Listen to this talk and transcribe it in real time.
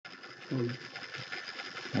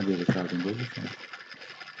Maybe recording will be fine.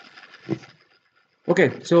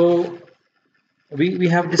 Okay, so we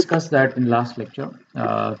have discussed that in last lecture.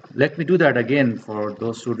 Let me do that again for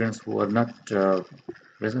those students who are not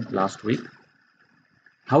present last week.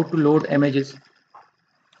 How to load images,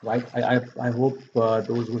 right? I hope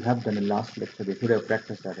those who have done in last lecture, they should have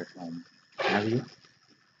practiced that at home. Have you?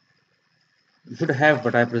 You should have,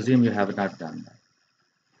 but I presume you have not done that,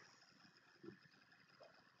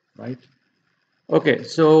 right? Okay,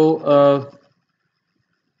 so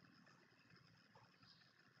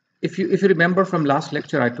if you remember from last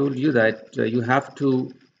lecture, I told you that you have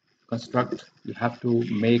to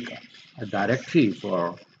make a directory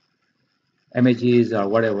for images or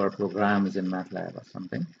whatever programs in MATLAB or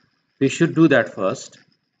something. We should do that first.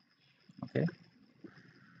 Okay.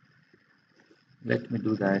 Let me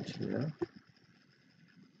do that here.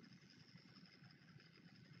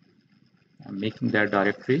 I'm making that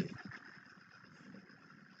directory.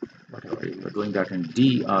 Whatever you're doing that in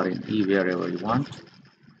D or in E, wherever you want. So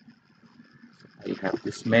I have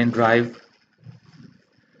this main drive.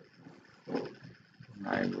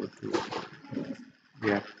 I go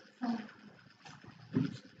to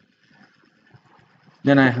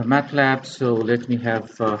Then I have MATLAB, so let me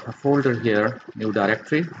have a folder here, new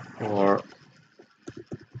directory for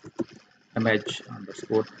image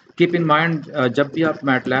underscore. Keep in mind, जब भी आप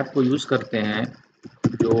MATLAB को use करते हैं,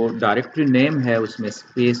 जो directory name है उसमें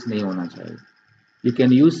space नहीं होना चाहिए. You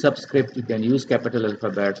can use subscript, you can use capital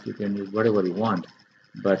alphabets, you can use whatever you want,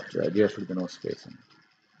 but there should be no space in it.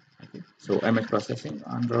 Okay. So image processing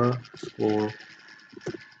underscore,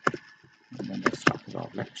 and then let's talk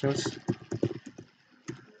about lectures.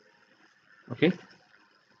 Okay.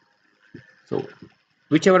 So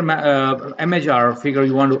whichever image or figure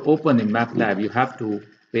you want to open in MATLAB, you have to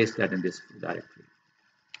paste that in this directory.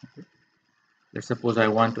 Okay. Let's suppose I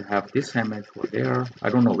want to have this image for there. I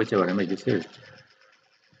don't know whichever image this is.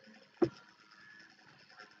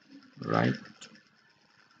 Right.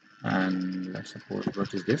 And let's suppose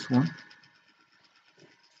what is this one?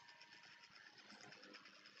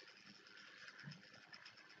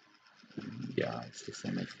 Yeah, it's this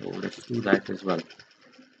image. So let's do that as well.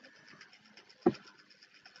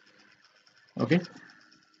 Okay.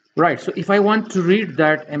 Right. So if I want to read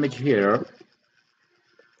that image here,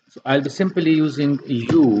 so I'll be simply using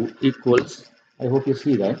u equals, I hope you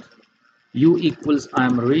see that, u equals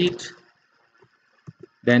I'm read,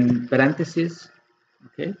 then parentheses,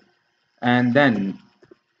 okay, and then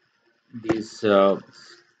these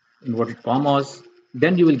inverted commas,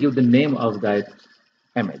 then you will give the name of that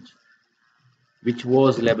image, which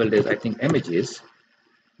was labeled as, I think, images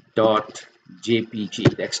dot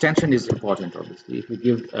jpg. The extension is important, obviously. If you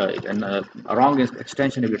give a wrong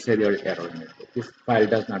extension, it would say there is error in it. This file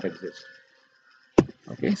does not exist.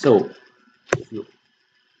 Okay, so if you,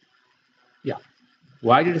 yeah,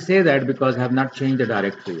 why did I say that? Because I have not changed the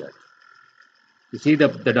directory yet. You see the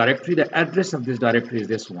directory, the address of this directory is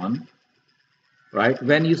this one, right?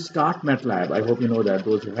 When you start MATLAB, I hope you know that.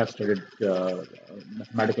 Those who have studied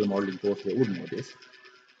mathematical modeling course, they would know this.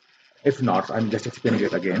 If not, I'm just explaining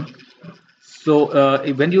it again.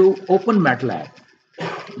 So when you open MATLAB,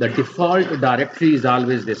 the default directory is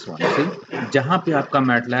always this one. See, जहाँ पे आपका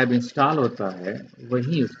MATLAB install होता है,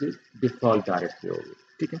 वही उसकी default directory होगी.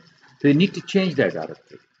 ठीक है? So you need to change that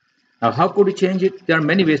directory. Now, how could you change it? There are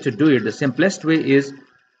many ways to do it. The simplest way is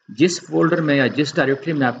जिस फोल्डर में या जिस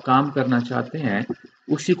डायरेक्टरी में आप काम करना चाहते हैं,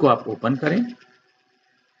 उसी को आप ओपन करें,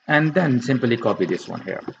 and then simply copy this one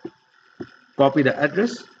here. Copy the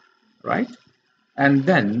address, right? And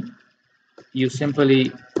then you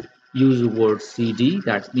simply use the word cd,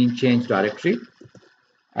 that means change directory,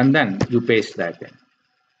 and then you paste that in.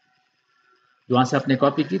 जहाँ से आपने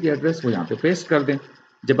कॉपी की थी address, वो यहाँ पे paste कर दें.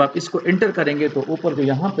 जब आप इसको एंटर करेंगे तो ऊपर जो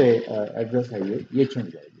यहाँ पे एड्रेस है ये चेंज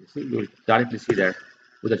जाएगी. See, you directly see that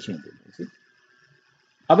उधर चेंज होगी.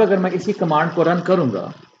 अब अगर मैं इसी कमांड को रन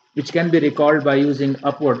करूंगा, which can be recalled by using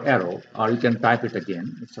upward arrow, or you can type it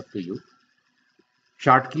again, it's up to you.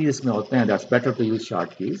 Short keys इसमें होते हैं, that's better to use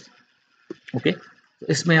short keys. Okay, तो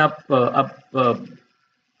इसमें आप अब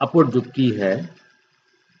upward जो की है,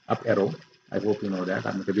 up arrow, I hope you know that,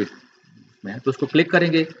 आपने कभी में तो उसको क्लिक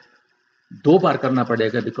करेंगे. 2 बार करना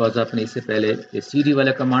पड़ेगा, बिकॉज आपने इससे पहले ये सीडी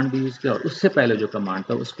वाला कमांड भी यूज किया, और उससे पहले जो कमांड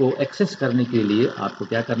था उसको एक्सेस करने के लिए आपको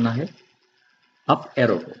क्या करना है, अप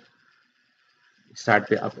एरो को, स्टार्ट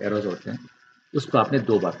पे अप एरोज होते हैं, उसको आपने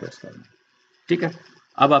 2 बार प्रेस करना. ठीक है,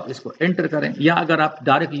 अब आप इसको एंटर करें, या अगर आप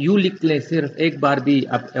डायरेक्ट यू लिख लें, सिर्फ एक बार भी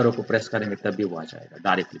अप एरो को प्रेस करेंगे तब भी वो आ जाएगा,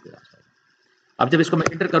 डायरेक्टली आ जाएगा. अब जब इसको मैं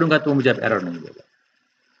एंटर करूंगा तो मुझे अब एरर नहीं देगा.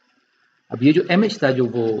 अब ये जो इमेज था, जो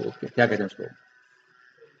वो क्या कहते हैं उसको,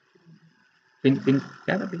 पिंक पिंक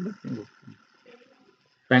क्या था, पिंक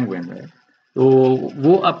पेंगुइन है। तो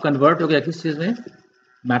वो अब कन्वर्ट हो गया किस चीज़ में,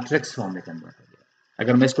 मैट्रिक्स फॉर्म में कन्वर्ट हो गया।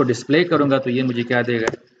 अगर मैं इसको डिस्प्ले करूंगा तो ये मुझे क्या देगा,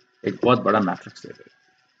 एक बहुत बड़ा मैट्रिक्स दे देगा,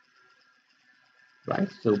 राइट।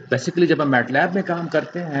 सो बेसिकली जब हम मैटलैब में काम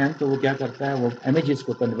करते हैं तो वो क्या करता है, वो इमेजेस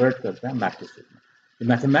को कन्वर्ट करता है मैट्रिक्स में।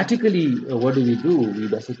 Mathematically what do, we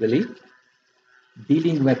basically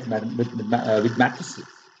dealing with matrices.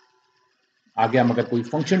 आगे हम अगर कोई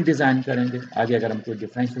फंक्शन डिजाइन करेंगे, आगे अगर हम कोई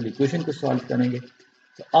डिफरेंशियल इक्वेशन को सॉल्व करेंगे,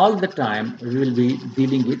 तो all the time we will be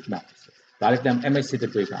dealing with matrices. Directly हम एमएच से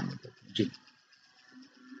कोई काम नहीं करते जी।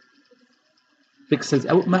 पिक्सल्स,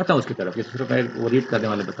 अब मैं आता हूँ उसकी तरफ, ये सिर्फ मैं वो रीड करने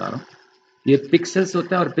वाले बता रहा हूँ। ये पिक्सल्स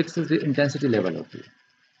होता है और पिक्सल्स की इंटेंसिटी लेवल होती है।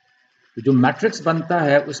 तो जो मैट्रिक्स बनता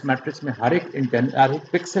है उस मैट्रिक्स में हर एक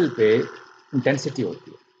पिक्सल पे इंटेंसिटी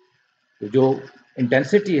होती है। तो जो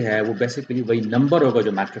इंटेंसिटी है वो बेसिकली वही नंबर होगा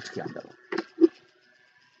जो मैट्रिक्स के अंदर होगा।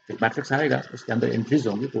 एक मैट्रिक्स आएगा उसके अंदर एंट्रीज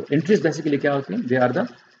होंगी, तो एंट्रीज बेसिकली क्या होती हैं, they are the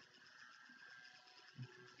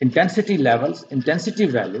intensity levels, intensity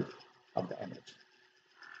value of the image.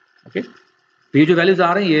 Okay, तो ये जो वैल्यूज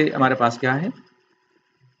आ रही हैं ये हमारे पास क्या है,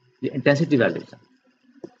 ये इंटेंसिटी वैल्यूज हैं।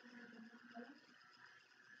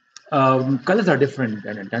 colors are different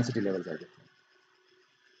and intensity levels are different.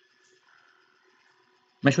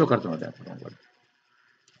 मैं शो करता हूँ।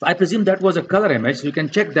 So I presume that was a color image. So you can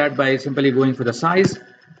check that by simply going for the size.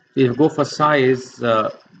 So if you go for size,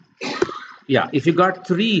 yeah, if you got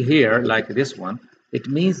 3 here like this one, it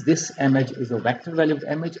means this image is a vector valued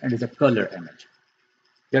image and is a color image.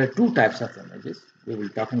 There are 2 types of images. We will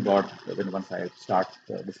be talking about when once I start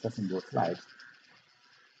discussing those slides.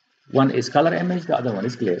 One is color image, the other one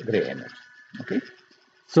is gray image. Okay.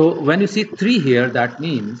 So when you see 3 here, that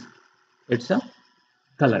means it's a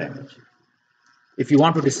color image. If you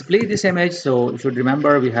want to display this image, so you should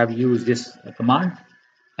remember we have used this command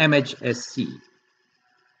image_sc.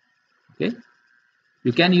 Okay,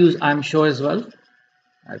 you can use I'm show as well.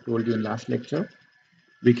 I told you in last lecture.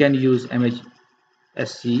 We can use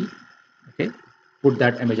image_sc. Okay, put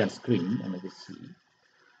that image on screen, image_sc.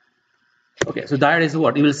 Okay, so that is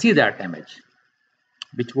what you will see, that image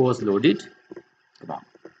which was loaded. Come on.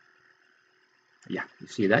 Yeah, you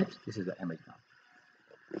see that this is the image now.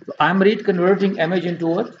 So I'm converting image into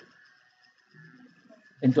what?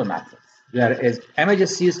 Into a matrix. Whereas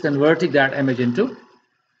image_sc is converting that image into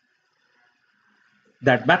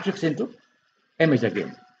that matrix into image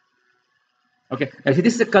again. Okay, actually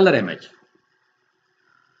this is a color image.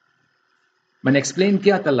 मैंने explain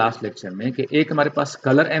किया था last lecture में कि एक हमारे पास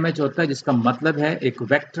colour image होता है जिसका मतलब है एक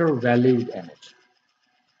वेक्टर वैल्यूड इमेज,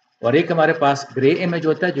 और एक हमारे पास ग्रे इमेज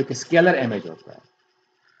होता है जो कि स्केलर इमेज होता है।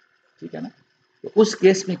 ठीक है ना, तो उस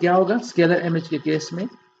केस में क्या होगा, स्केलर इमेज के केस में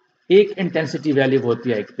एक इंटेंसिटी वैल्यू होती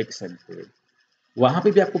है एक पिक्सल पे, वहां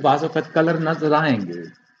पे भी आपको बाज़ वक़्त कलर नजर आएंगे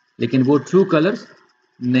लेकिन वो ट्रू कलर्स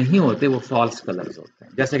नहीं होते, वो फॉल्स कलर्स होते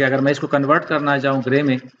हैं। जैसे कि अगर मैं इसको कन्वर्ट करना चाहूँ ग्रे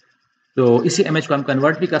में, तो इसी इमेज को हम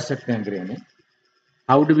कन्वर्ट भी कर सकते हैं ग्रे में।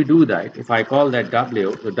 How do we do that? If I call that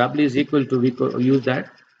W, तो W is equal to, we use that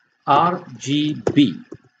RGB.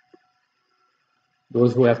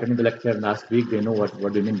 Those who have attended the lecture last week, they know what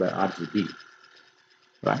do you mean by RGB.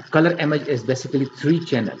 Right? Color image is basically 3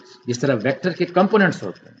 channels. जिस तरह vector के components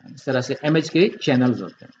होते हैं इस तरह से image के channels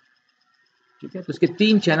होते हैं। ठीक है, तो इसके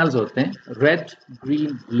 3 चैनल्स होते हैं, red,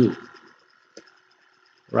 green, blue.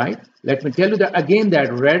 Right? Let me tell you that again,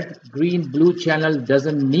 that red, green, blue channel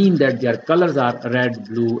doesn't mean that their colors are red,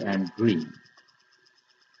 blue and green.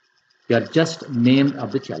 They are just named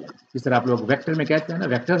of the channel. जिस तरह आप लोग vector में कहते हैं ना,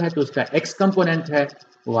 vector है तो उसका x कंपोनेंट है,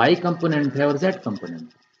 y कंपोनेंट है और z कंपोनेंट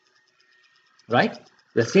है। Right,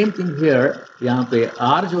 the same thing here, यहाँ पे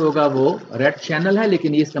r जो होगा वो रेड चैनल है,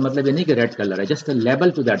 लेकिन ये इसका मतलब ये नहीं कि रेड कलर है, just a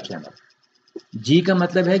label to that channel. g का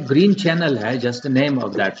मतलब है ग्रीन चैनल है, just name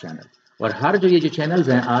of that channel. और हर जो ये जो चैनल्स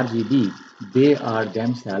हैं RGB, they are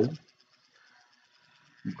themselves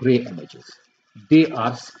grey images, they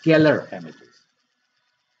are scalar images.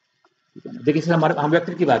 देखिए सर, हम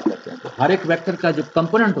वेक्टर की बात करते हैं तो हर एक वेक्टर का जो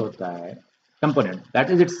कंपोनेंट होता है, component that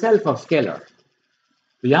is itself of scalar.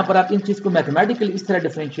 तो यहां पर आप इन चीज को मैथमेटिकली इस तरह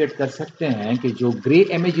डिफरेंशिएट कर सकते हैं कि जो ग्रे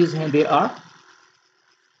इमेजेस हैं they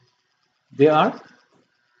are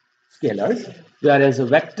scalars, whereas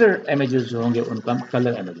vector images जो होंगे उनको हम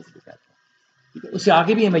कलर इमेजेस भी कहते हैं। उससे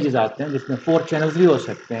आगे भी इमेजेस आते हैं जिसमें 4 चैनल्स भी हो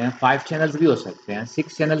सकते हैं, 5 चैनल्स भी हो सकते हैं,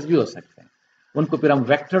 6 चैनल्स भी हो सकते हैं, उनको फिर हम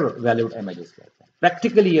वेक्टर वैल्यूड इमेजेस कहते हैं।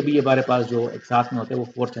 प्रैक्टिकली अभी हमारे पास जो एक साथ में होते हैं वो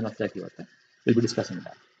 4 चैनल्स तक ही होते हैं, will be discussing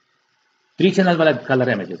that. 3 channel वाला कलर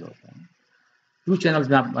इमेजेस होते हैं, 2 चैनल्स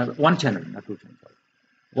में 1 चैनल ना 2 चैनल,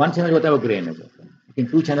 1 चैनल होता है वो ग्रे इमेज होता है, लेकिन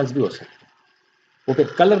 2 चैनल्स भी हो सकते हैं, वो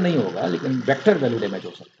फिर कलर नहीं होगा लेकिन वेक्टर वैल्यूड इमेज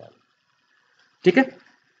हो सकता है। ठीक है.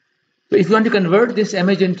 So if you want to convert this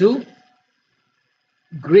image into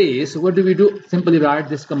gray, so what do we do? Simply write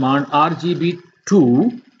this command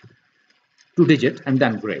RGB2 2 digit and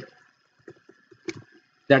then gray.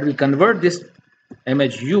 That will convert this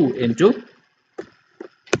image U into,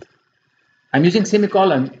 I'm using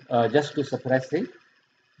semicolon just to suppress the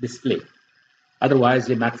display. Otherwise,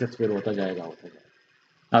 the matrix फिर होता जाएगा.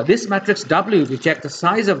 Now this matrix W, if you check the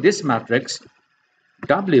size of this matrix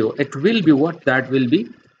W, it will be what that will be.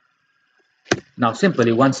 Now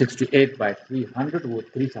simply 168 by 300 वो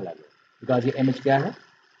 3 चला गया. Because the image क्या है?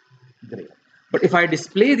 Gray. But if I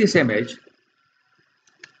display this image,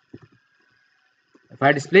 if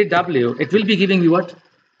I display W, it will be giving me what?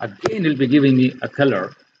 Again, it will be giving me a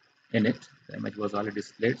color in it. The image was already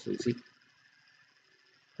displayed, so you see.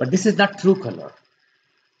 But this is not true color.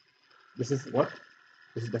 This is what?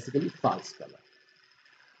 This is basically false color.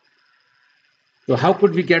 So how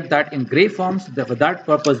could we get that in gray forms? For that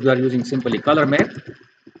purpose, we are using simply color map,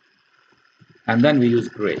 and then we use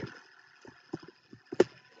gray.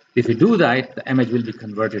 If you do that, the image will be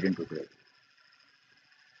converted into gray.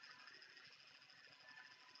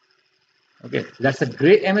 Okay, that's a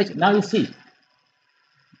gray image. Now you see,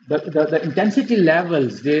 the intensity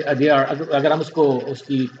levels, they are, अगर हम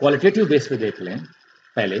उसकी qualitative base पे देख लें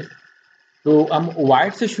पहले, तो हम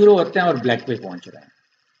white से शुरू होते हैं और black पे पहुंच रहे हैं.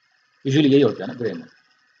 Usually यही होता है ना gray में,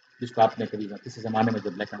 जिसको आपने कभी किसी ज़माने में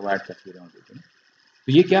जब black and white तस्वीरें होती थी.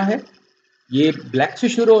 तो ये क्या है? ये black से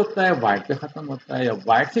शुरू होता है, white पे खत्म होता है, या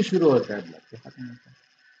white से शुरू होता है, black पे खत्म होता है.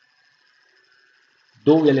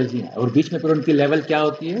 दो वेलेज हैं और बीच में फिर उनकी लेवल क्या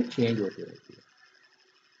होती है? चेंज होती रहती है.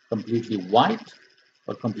 कंप्लीटली व्हाइट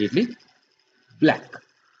और कंप्लीटली ब्लैक,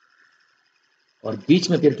 और बीच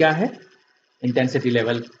में फिर क्या है? इंटेंसिटी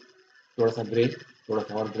लेवल, थोड़ा सा ग्रे, थोड़ा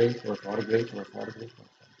सा और ग्रे, थोड़ा सा और ग्रे, थोड़ा सा और ग्रे.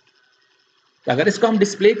 तो अगर इसको हम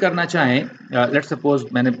डिस्प्ले करना चाहें, लेट्स सपोज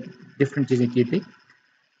मैंने डिफरेंट चीजें की थी,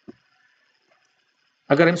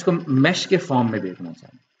 अगर हम इसको मैश के फॉर्म में देखना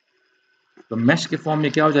चाहें, तो मैश के फॉर्म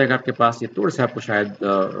में क्या हो जाएगा आपके पास? ये थोड़ा सा आपको शायद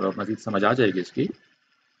मजीद समझ आ जाएगी इसकी.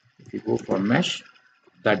 If you go for mash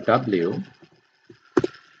that W,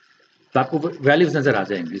 तो आपको वैल्यूज नजर आ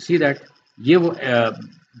जाएंगी. सी दैट ये वो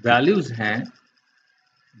वैल्यूज हैं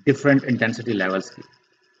डिफरेंट इंटेंसिटी लेवल्स की.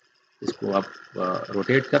 इसको आप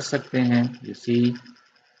रोटेट कर सकते हैं. यू सी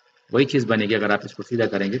वही चीज बनेगी. अगर आप इसको सीधा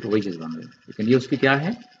करेंगे तो वही चीज बन रही है, लेकिन ये उसकी क्या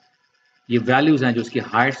है? ये वैल्यूज हैं जो उसकी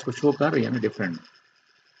हाइट्स को शो कर रही है ना, डिफरेंट.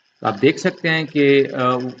 तो आप देख सकते हैं कि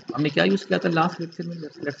हमने क्या यूज किया था लास्ट लेक्चर में.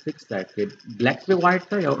 लेट्स फिक्स दैट कि ब्लैक पे व्हाइट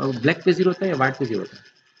था, या ब्लैक पे 0 था, या व्हाइट पे 0 था.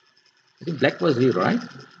 I think black was 0, right?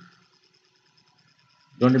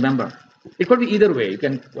 Don't remember. It could be either way. You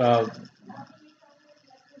can,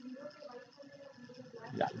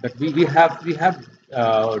 yeah. But we have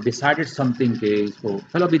decided something के इसको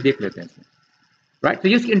चलो अभी देख लेते हैं इसमें, right? तो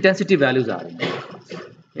ये उसकी इंटेंसिटी वैल्यूज आ रही हैं.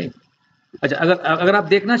 okay? अच्छा, अगर आप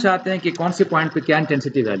देखना चाहते हैं कि कौन से पॉइंट पे क्या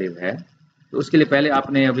इंटेंसिटी वैल्यू है, तो उसके लिए पहले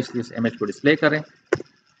आपने ऑब्वियसली इस इमेज को डिस्प्ले करें,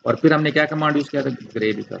 और फिर हमने क्या कमांड यूज किया था?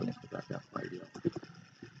 ग्रे भी कर लें ताकि आपको idea.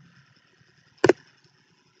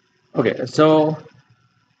 Okay, so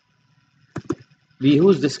we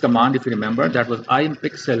use this command, if you remember, that was im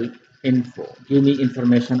pixel info. Give me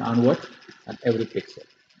information on what? On every pixel.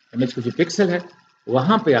 Image को जो pixel है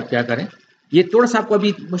वहां पे आप क्या करें? ये थोड़ा सा आपको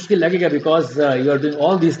अभी मुश्किल लगेगा, because you are doing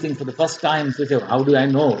all these things for the first time. So how do I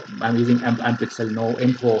know I'm using im pixel, no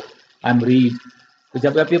info, I'm read. तो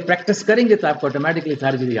जब आप ये प्रैक्टिस करेंगे तो आपको ऑटोमेटिकली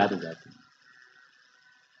सारी चीजें याद हो जाती हैं.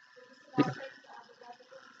 ठीक है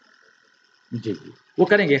जी जी, वो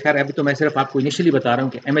करेंगे. खैर अभी तो मैं सिर्फ आपको इनिशियली बता रहा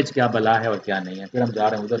हूँ कि इमेज क्या बला है और क्या नहीं है. फिर हम जा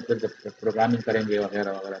रहे हैं उधर, फिर जब प्रोग्रामिंग करेंगे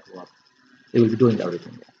वगैरह वगैरह, तो आप will be doing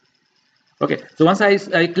everything. Okay, so once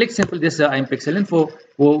I click simple this im pixel info,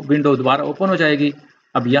 वो विंडो दोबारा ओपन हो जाएगी.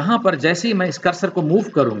 अब यहाँ पर जैसे ही मैं इस कर्सर को मूव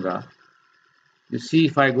करूंगा, you see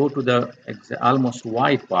if I go to the almost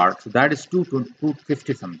white part, so that is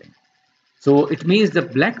 250 something. So it means the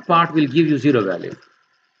black part will give you 0 value,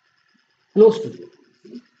 close to 0.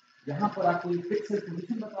 यहाँ पर आपको ये पिक्सल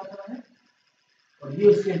पोजीशन बताता है और ये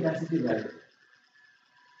उसकी इंटेंसिटी वैल्यू है.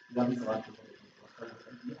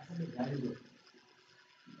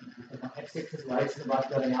 एक्स एक्सिस वाई से बात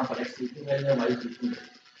कर रहे हैं, यहाँ पर एक्स कितनी वैल्यू है, वाई कितनी है.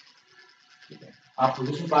 ठीक है, आप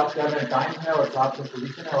पोजीशन बात कर रहे हैं, टाइम है और साथ में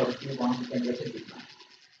पोजीशन है, और इसमें वहां की टेंपरेचर कितना है.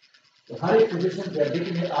 तो हर एक पोजीशन पे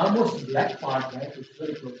देखिए ऑलमोस्ट ब्लैक पार्ट है,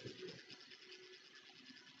 वेरी क्लोज टू 0.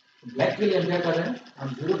 ब्लैक के लिए हम क्या कर रहे हैं?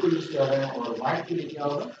 हम 0 को यूज कर रहे हैं, और व्हाइट के लिए क्या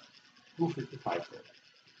होगा? 255 होगा.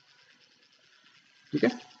 ठीक है,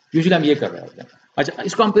 यूजुअली हम ये कर रहे होते हैं. अच्छा,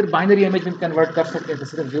 इसको हम फिर बाइनरी इमेज में कन्वर्ट कर सकते हैं, तो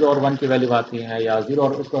सिर्फ 0 और 1 की वैल्यू आती है, या 0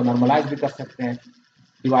 और उसको नॉर्मलाइज भी कर सकते हैं,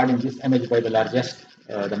 dividing this image by the largest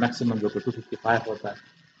the maximum जो 255 होता है,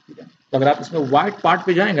 ठीक है। तो अगर आप इसमें वाइट पार्ट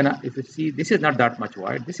पे जाएंगे ना, if you see this is not that much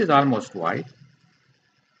white, this is almost white,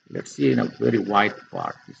 let's see in a very wide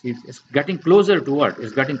part, you see it's getting closer to what,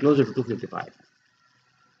 it's getting closer to 255।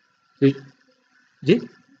 तो जी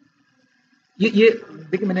ये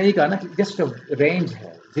देखिए मैंने यही कहा ना कि just range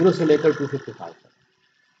है 0 से लेकर 255 तक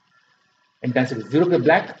इंटेंसिटी, 0 पे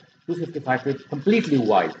ब्लैक, 255 पे कंप्लीटली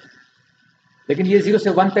वाइट। लेकिन ये 0 से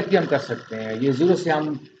 1 तक भी हम कर सकते हैं, ये 0 से हम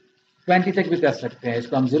 20 तक भी कर सकते हैं,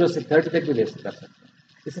 इसको हम 0 से 30 तक भी ले कर सकते हैं,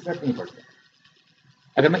 इससे फर्क नहीं पड़ता।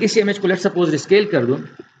 अगर मैं इस इमेज को लेट सपोज स्केल कर दूं,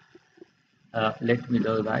 let me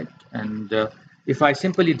do that, and if I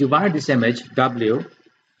simply divide this image W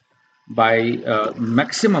by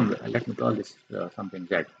maximum, let me call this something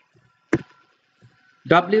Z,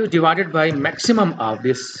 W divided by maximum of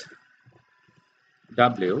this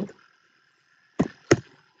W,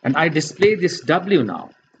 and I display this W now,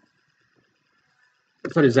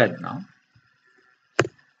 sorry Z now,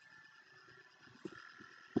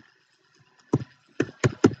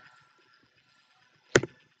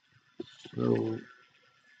 so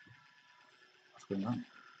what's going on?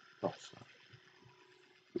 Oh, sorry.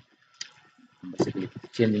 I'm basically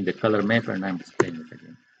changing the color map and I'm displaying it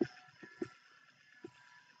again.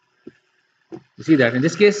 You see that in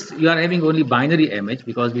this case you are having only binary image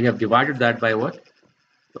because we have divided that by what?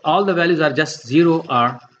 So all the values are just 0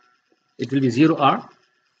 or it will be 0 or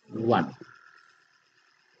 1,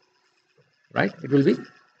 right? It will be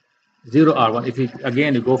 0 or 1 if you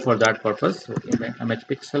again you go for that purpose. So image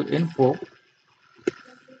pixel info,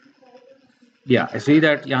 yeah, I see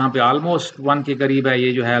that यहाँ पे almost 1 के करीब है,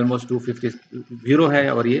 ये जो है almost 250 0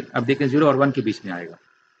 है, और ये अब देखें 0 और 1 के बीच में आएगा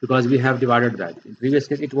because we have divided that. In previous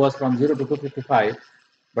case it was from 0 to 255,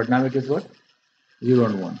 but now it is what, 0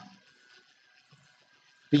 and 1.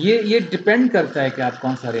 तो ये डिपेंड करता है कि आप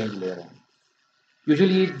कौन सा रेंज ले रहे हैं।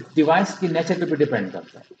 यूजुअली डिवाइस की नेचर पे भी डिपेंड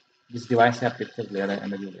करता है, जिस डिवाइस से आप पिक्चर ले रहे हैं,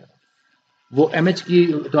 इमेज ले रहे हैं, वो इमेज की,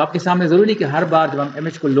 तो आपके सामने जरूरी नहीं कि हर बार जब हम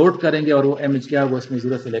इमेज को लोड करेंगे और वो इमेज क्या वो इसमें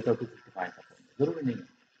 0 से लेकर 255 तक, जरूरी नहीं है।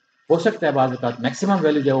 हो सकता है बाद में मैक्सिमम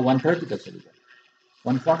वैल्यू जो है वो 130 तक चली जाए,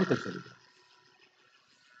 140 तक चली जाए,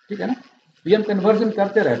 ठीक है ना। तो ये हम कन्वर्जन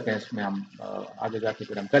करते रहते हैं इसमें, हम आगे जाके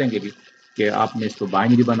फिर हम करेंगे भी कि आपने इसको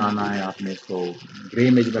बाइनरी बनाना है, आपने इसको ग्रे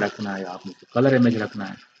इमेज में रखना है, आपने इसको कलर इमेज रखना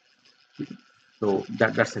है, ठीक है। तो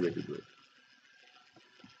that's the way to do it.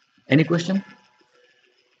 Any question?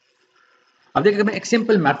 अब देखिए मैं एक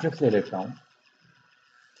सिंपल मैट्रिक्स ले लेता हूं,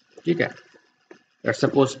 ठीक है। Let's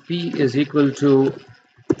suppose P is equal to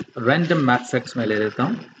random matrix में ले लेता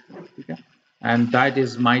हूं, ठीक है, and that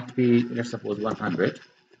is might be let's suppose 100।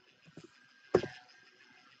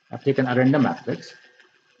 I've taken a random matrix,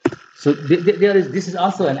 so this is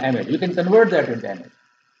also an image, you can convert that into image,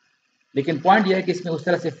 लेकिन point यह है कि इसमें उस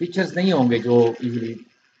तरह से फीचर्स नहीं होंगे जो यूजुअली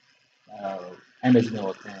इमेज में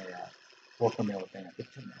होते हैं या फोटो में होते हैं या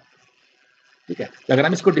पिक्चर में होते हैं, ठीक है। तो अगर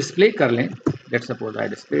हम इसको डिस्प्ले कर लें, let's suppose I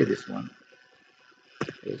display this one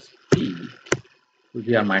is P, तो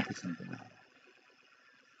वी माइट बी समथिंग।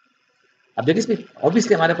 अब देखिए इसमें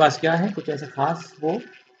ऑब्वियसली हमारे पास क्या है, कुछ ऐसा खास वो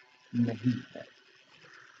नहीं है,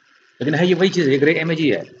 लेकिन है ये वही चीज़, ग्रे इमेज ही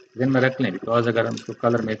है, ध्यान में रख लें, बिकॉज अगर हम इसको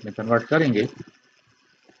कलर में इसमें कन्वर्ट करेंगे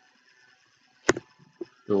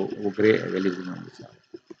तो वो ग्रे वैल्यूज में होंगे सारे।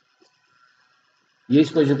 ये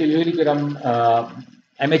इसको यूजुअली फिर हम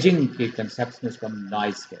इमेजिंग के कंसेप्ट में इसको हम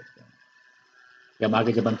नॉइज कहते हैं, कि हम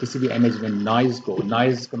आगे जब हम किसी भी इमेज में नॉइज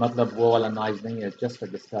का मतलब वो वाला नॉइज नहीं है, जस्ट अ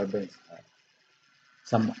डिस्टर्बेंस है,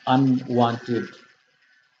 सम unwanted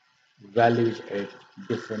values at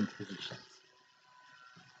different positions,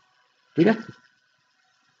 ठीक है।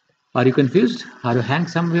 Are you confused, are you hang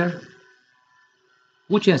somewhere?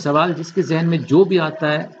 पूछें सवाल जिसके जहन में जो भी आता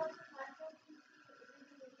है।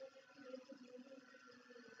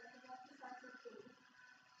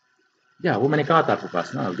 या वो मैंने कहा था आपके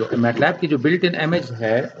पास ना, जो मैटलैब की जो बिल्ट इन इमेज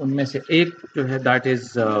है उनमें से एक जो है दैट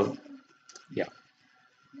इज या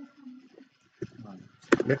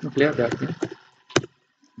let me clear that,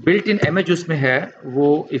 built in image उसमें है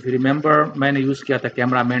वो, इफ यू रिमेंबर मैंने यूज किया था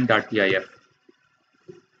cameraman.pif,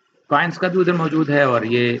 कॉइन्स का भी उधर मौजूद है, और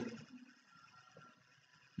ये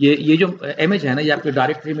जो इमेज है ना, ये आपके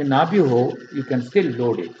डायरेक्टरी में ना भी हो, you can still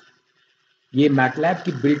load it, ये मैटलैब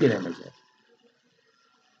की बिल्ट इन इमेज है।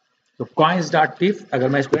 तो coins.pif अगर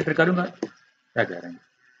मैं इसको एंटर करूंगा, क्या कह रहे हैं,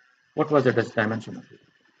 what was the dimension of it,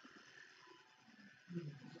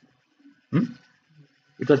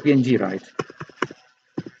 it was png, right.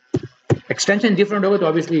 Extension different होगा तो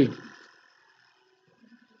ऑब्वियसली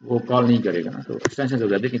वो कॉल नहीं करेगा ना, तो एक्सटेंशन हो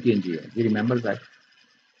जाए, देखिए png है, जी रिमेंबर दैट,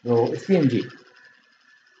 तो png।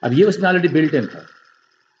 अब ये उसमें ऑलरेडी बिल्ट इन है,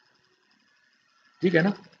 ठीक है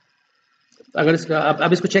ना। अगर इसका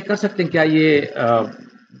अब इसको चेक कर सकते हैं क्या ये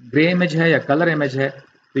ग्रे इमेज है या कलर इमेज है,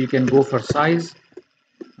 तो you can go for size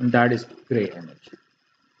and that is grey image.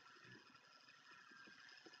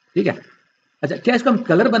 ठीक है। अच्छा, क्या इसको हम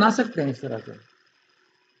कलर बना सकते हैं इस तरह से?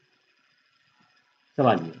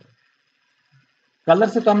 सवाल ये, कलर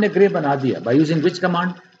से तो हमने ग्रे बना दिया by using which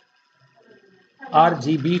command,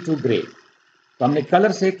 RGB to grey. तो हमने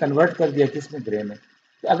कलर से कन्वर्ट कर दिया किसमें, ग्रे में।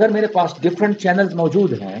 तो अगर मेरे पास डिफरेंट चैनल्स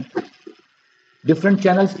मौजूद हैं, डिफरेंट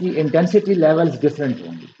चैनल्स की इंटेंसिटी लेवल्स डिफरेंट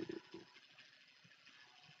होंगी।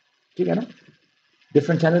 ठीक है ना,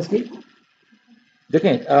 डिफरेंट चैनल्स की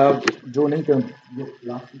देखें, जो नहीं तो जो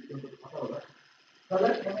लास्ट वीक को पता होगा,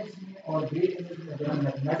 कलर इमेज में और ग्रे इमेज में अगर हम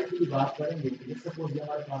मैथमेटिकली बात करेंगे, तो सपोज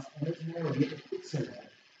हमारे पास इमेज है और ये पिक्सल है,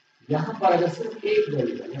 यहाँ पर अगर सिर्फ एक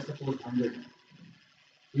वैल्यू है, सपोज 100 है,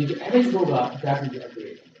 ये जो इमेज होगा दैट इज ग्रे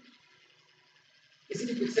इमेज।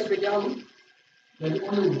 इसी पिक्सल पे क्या होगी, वैल्यू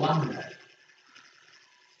ओनली 1 है,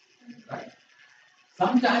 right.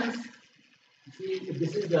 Sometimes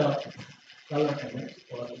this is the colour image,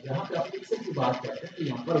 और जहाँ पे आप पिक्सल की बात करते हैं तो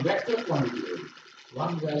यहाँ पर वेक्टर क्वांटिटी होगी,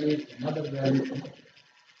 one value another value.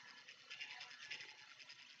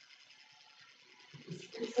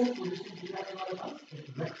 Pixel position पूरा हमारे पास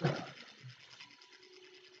वेक्टर,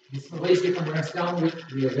 जिसमें वही के कंपोनेंट्स क्या होंगे,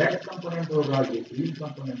 ये रेड कंपोनेंट होगा, ये ग्रीन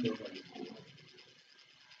कंपोनेंट होगा,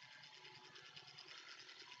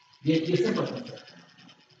 ये सिंपल कंसेप्ट है।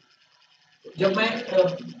 जब मैं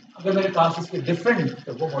अगर मेरे पास इसके डिफरेंट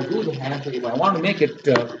वो मौजूद हैं, तो if I want to make it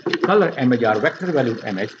colour image और vector valued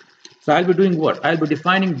image, so I will be doing what, I will be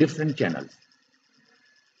defining different channels.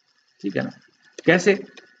 ठीक है ना। कैसे?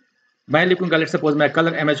 मैं लिखूंगा, लेट्स सपोज मैं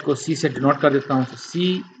कलर इमेज को सी से डिनोट कर देता हूं,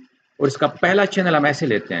 सी, और इसका पहला चैनल हम ऐसे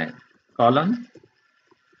लेते हैं, कॉलन,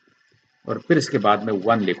 और फिर इसके बाद में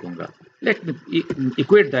 1 लिखूंगा। Let me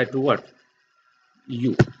equate that to what,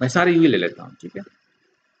 you. मैं सारे यू ही ले लेता हूं। ठीक है।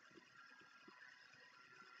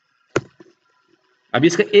 अब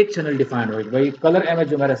इसका एक चैनल डिफाइन होगा, भाई कलर इमेज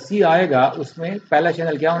जो मेरा सी आएगा उसमें पहला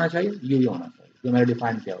चैनल क्या होना चाहिए, यू ही होना चाहिए, जो मैंने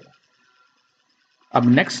डिफाइन किया होगा। अब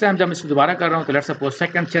नेक्स्ट टाइम जब मैं इसको दोबारा कर रहा हूं, तो लेट्स सपोज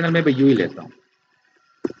सेकंड चैनल में भी यू ही लेता हूं,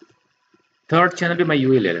 थर्ड चैनल भी मैं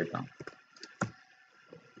यू ही ले लेता हूं।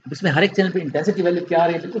 इसमें हर एक चैनल पे इंटेंसिटी वैल्यू क्या आ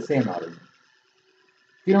रही है, बिल्कुल सेम आ रही है,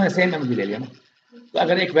 तीनों ने सेम एमजी ले लिया ना। तो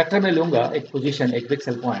अगर एक वेक्टर में लूंगा, एक पोजीशन, एक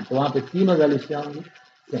पिक्सल पॉइंट, तो वहां पे तीनों वैल्यूज क्या होंगी,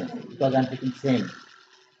 same, because I am taking same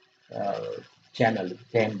channel,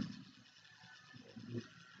 same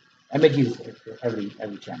images every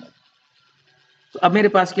channel। तो अब मेरे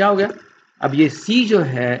पास क्या हो गया, अब ये C जो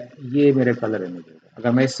है ये मेरे कलर इमेज होगा।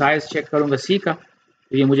 अगर मैं साइज चेक करूंगा C का,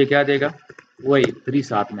 तो ये मुझे क्या देगा, वही 3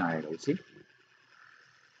 साथ में आएगा इसी।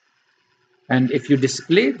 And if you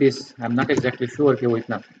display this, I am not exactly sure कि वो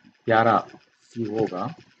इतना प्यारा C होगा,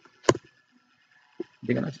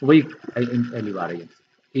 देखा ना, वही पहली बार है।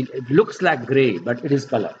 It looks like grey but it is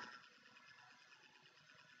colour.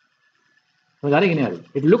 समझ आ रही है कि नहीं आ रही?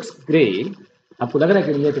 इट लुक्स ग्रे, आपको लग रहा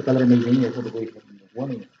है कि ये तो कलर इमेज नहीं है, तो कोई वो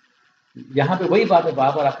नहीं है। यहाँ पे वही बात है,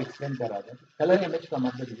 बार बार आप एक्सप्लेन कर रहे थे, कलर इमेज का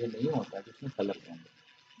मतलब ये नहीं होता कि इसमें कलर होंगे।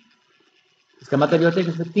 इसका मतलब ये होता है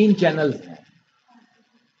कि इसमें 3 चैनल्स हैं,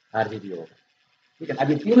 RGB होगा। ठीक है। अब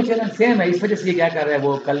ये तीनों चैनल सेम है, इस वजह से ये क्या कर रहा है,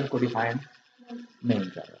 वो कलर को डिफाइन नहीं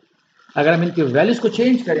कर रहा। अगर हम इनके वैल्यूज को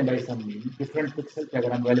चेंज करें भाई, सम डिफरेंट पिक्सल पे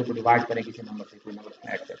अगर हम वैल्यू को डिवाइड करें किसी नंबर से, कोई नंबर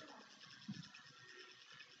ऐड करें,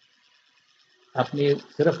 अपने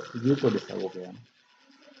सिर्फ व्यू को डिस्टर्ब हो गया।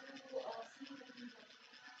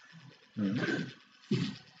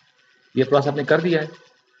 ये प्रोसेस आपने कर दिया है,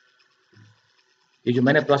 ये जो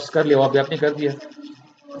मैंने प्रोसेस कर लिया वो अभी आपने कर दिया,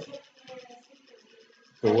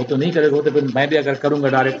 तो वो तो नहीं करेगा, वो तो फिर मैं भी अगर करूंगा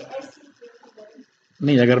डायरेक्ट,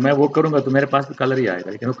 नहीं, अगर मैं वो करूंगा तो मेरे पास भी कलर ही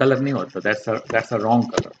आएगा, लेकिन वो कलर नहीं होता, that's a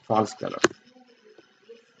wrong colour, false colour.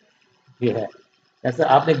 ये है ऐसा,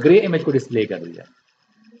 आपने ग्रे इमेज को डिस्प्ले कर दिया,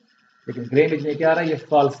 लेकिन ग्रे इमेज में क्या आ रहा है, ये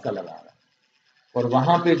फॉल्स कलर आ रहा है, और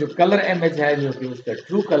वहां पे जो कलर इमेज है जो कि उसका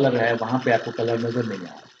ट्रू कलर है, वहां पे आपको कलर नजर नहीं आ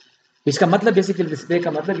रहा। इसका मतलब बेसिकली डिस्प्ले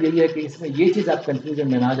का मतलब यही है कि इसमें ये चीज आप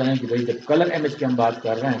कंफ्यूजन में ना जाएं कि भाई जब कलर इमेज की हम बात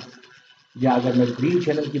कर रहे हैं, या अगर मैं ग्रीन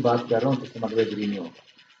चैनल की बात कर रहा हूँ, तो इसका मतलब ग्रीन ही होगा।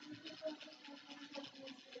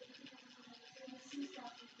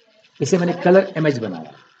 इसे मैंने कलर इमेज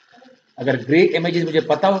बनाया। अगर ग्रे इमेजेस मुझे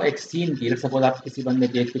पता हो एक सीन की, सपोज आप किसी बंदे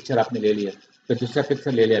की एक पिक्चर आपने ले लिया, फिर दूसरा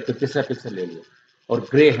पिक्चर ले लिया, फिर तीसरा पिक्चर ले लिया, और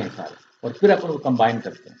ग्रे हैं सारे, और फिर अपन को कंबाइन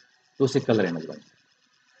करते हैं, तो उसे कलर इमेज बनता है।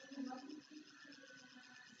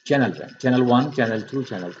 चैनल पे, चैनल 1, चैनल 2,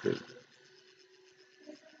 चैनल 3,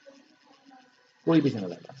 कोई भी चैनल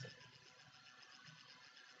लगा सकते।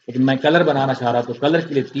 लेकिन मैं कलर बनाना चाह रहा, तो कलर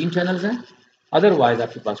के लिए 3 चैनल्स हैं, अदरवाइज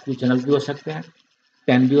आपके पास 2 चैनल भी हो सकते हैं।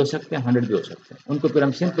 10 भी हो सकते हैं, 100 भी हो सकते हैं। उनको फिर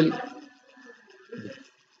हम सिंपल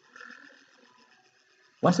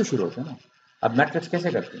 1 से शुरू होते हैं ना। अब मैट्रिक्स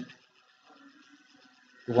कैसे करते हैं?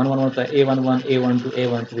 तो 1 1 होता है A11 A12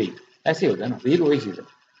 A13 ऐसे होता है ना। तो ये वही चीज़ है।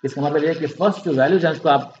 इसका मतलब ये है कि फर्स्ट जो वैल्यूज है उसको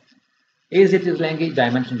आप एज इट इज लेंगे,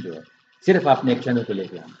 डायमेंशन जो है सिर्फ आपने एक चैनल को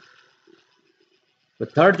लेके आना। तो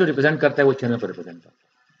थर्ड जो रिप्रेजेंट करता है वो चैनल को रिप्रेजेंट करता है।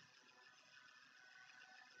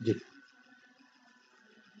 जी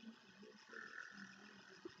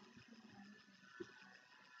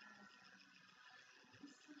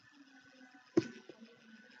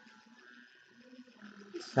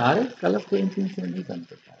सारे कलर को इन तीन से नहीं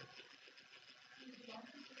बनते,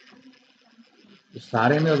 तो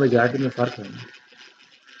सारे में और मेजॉरिटी में फर्क है ना।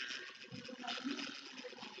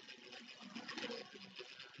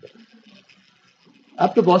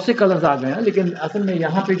 अब तो बहुत से कलर्स आ गए हैं, लेकिन असल में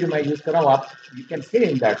यहाँ पे जो मैं यूज कर रहा हूँ, आप you can say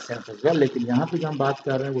in that sense as well, लेकिन यहाँ पे जो हम बात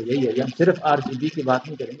कर रहे हैं वो यही है। हम सिर्फ आरजीबी की बात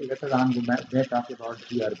नहीं करेंगे, लेटर ऑन मैं talk about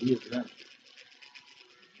GRB as well.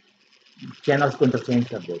 Channels को इंटरचेंज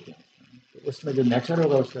कर देते हैं, तो उसमें जो नेचर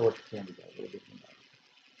होगा उससे वो चेंज हो जाएगा, वो different है।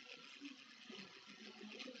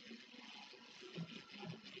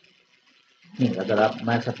 नहीं, अगर आप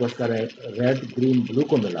मैं सपोज करें रेड ग्रीन ब्लू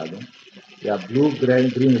को मिला दूं या ब्लू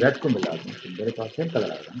ग्रीन रेड को मिला दूं तो मेरे पास सेम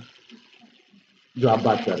कलर आएगा ना, जो आप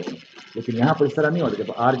बात कर रहे हैं। लेकिन यहाँ पर इस तरह नहीं होता।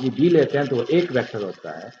 जब आर जी बी लेते हैं तो वो एक वेक्टर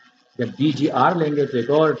होता है, जब डी जी आर लेंगे तो एक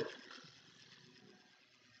और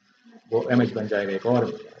वो इमेज बन जाएगा, एक और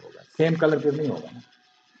होगा। सेम कलर फिर नहीं होगा ना,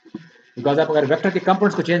 बिकॉज आप अगर वेक्टर के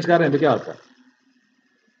कंपोनेंट्स को चेंज कर रहे हैं तो क्या होता है,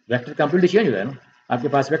 वेक्टर कंप्लीटली चेंज हो जाए ना। आपके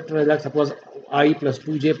पास vector suppose I plus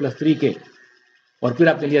 2j plus 3k, और फिर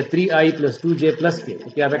आपने लिया 3i plus 2j plus k, तो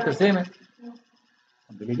क्या वेक्टर सेम है?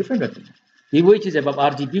 कंप्लीटली डिफरेंट वेक्टर है। ये वही चीज़ है, अब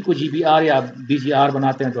आर जी बी को जी बी आर या डी जी आर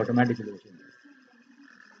बनाते हैं तो ऑटोमेटिकली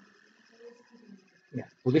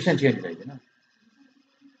पोजिशन चेंज हो जाएगी ना।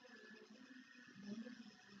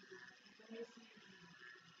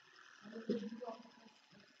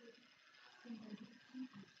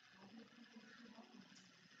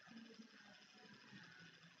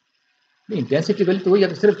 नहीं, इंटेंसिटी वैल्यू तो वही,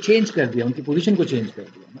 अब सिर्फ चेंज कर दिया, उनकी पोजीशन को चेंज कर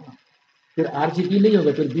दिया ना। फिर आरजीबी नहीं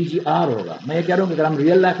होगा, फिर बीजीआर होगा। मैं ये कह रहा हूँ कि अगर हम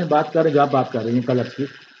रियल लाइफ में बात कर रहे हैं, जो आप बात कर रहे हैं कलर की,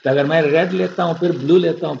 तो अगर मैं रेड लेता हूँ, फिर ब्लू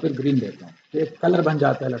लेता हूँ, फिर ग्रीन लेता हूँ, तो एक कलर बन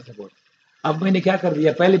जाता है। सपोज अब मैंने क्या कर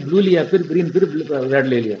दिया, पहले ब्लू लिया, फिर ग्रीन, फिर रेड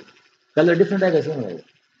ले लिया, कलर डिफरेंट है, कैसे रहेगा?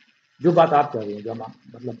 जो बात आप कर रहे हैं, जो हम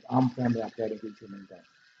मतलब आम फॉर्म में आप कह रहे हैं कि मिलता है,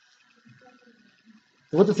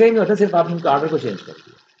 तो वो तो सेम ही होता है, सिर्फ आपने उनका ऑर्डर को चेंज कर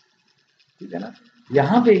दिया। ठीक है ना।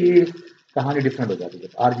 यहाँ पे ये कहानी डिफरेंट हो जाती है,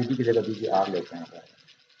 आरजीबी की जगह बीजीआर लेते हैं।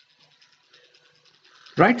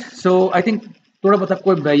 राइट, सो आई थिंक थोड़ा बहुत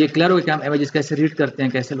आपको ये क्लियर हो कि हम इमेजेस कैसे रीड करते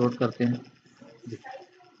हैं, कैसे लोड करते हैं।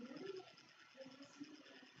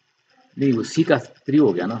 नहीं, वो सी का 3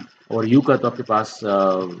 हो गया ना, और यू का तो आपके पास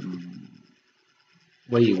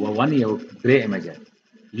वही वो 1 ही है, वो ग्रे इमेज है।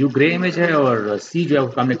 यू ग्रे इमेज है, और सी जो है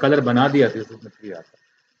उसका हमने कलर बना दिया तो उसमें 3 आता है।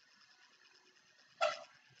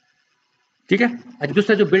 ठीक है। अच्छा,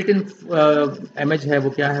 दूसरा जो बिल्ट इन इमेज है वो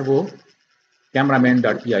क्या है, वो cameraman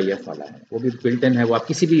dot P I F वाला है। वो भी बिल्ट इन है, वो आप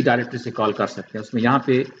किसी भी डायरेक्टरी से कॉल कर सकते हैं। उसमें यहाँ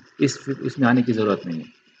पे इसमें आने की ज़रूरत नहीं है।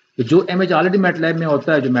 तो जो इमेज ऑलरेडी मैटलैब में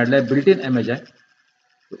होता है, जो मैटलैब बिल्ट इन इमेज है,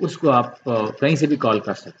 तो उसको आप कहीं से भी कॉल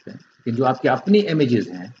कर सकते हैं। लेकिन जो आपकी अपनी इमेजेस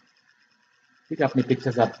हैं, ठीक है, अपनी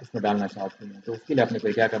पिक्चर्स आप उसमें डालना चाहते हैं, तो उसके लिए आपने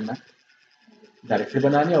फिर क्या करना है, डायरेक्टरी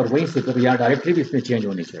बनानी है, और वहीं से फिर यहाँ डायरेक्टरी भी इसमें चेंज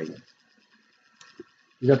होनी चाहिए।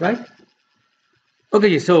 Is that right?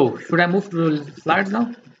 Okay, so should I move to the slides now?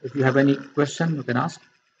 If you have any question, you can ask.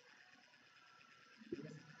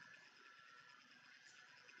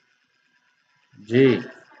 जी,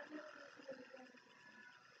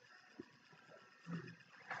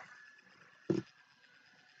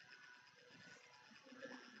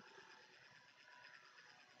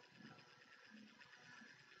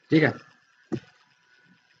 ठीक है.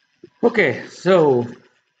 Okay, so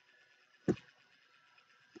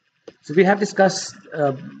we have discussed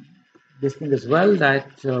this thing as well,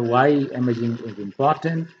 that why imaging is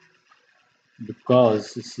important, because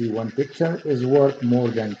you see, one picture is worth more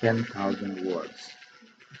than 10,000 words.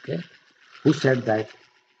 Okay, who said that?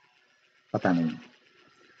 पता नहीं.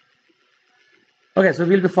 Okay,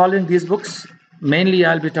 so we'll be following these books. Mainly,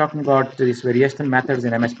 I'll be talking about these variational methods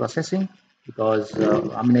in image processing, because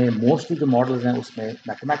हमने mostly जो models हैं उसमें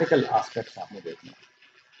mathematical aspects आपने देखने हैं.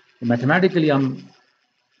 तो mathematically हम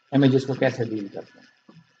images को कैसे deal करते हैं.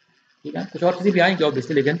 ठीक है, कुछ और चीज़ें भी आएंगी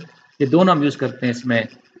obviously, लेकिन ये दोनों हम यूज़ करते हैं इसमें,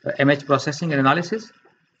 image processing and analysis.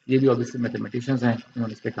 ये भी obviously mathematicians हैं,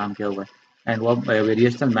 इन्होंने इस पे काम किया हुआ है. And वो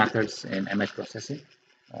variational methods in image processing,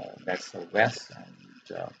 that's Wes and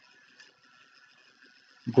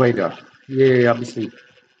गोएगा, ये ऑब्वियसली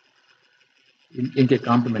इनके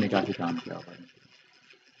काम पे मैंने काफ़ी काम किया हुआ है।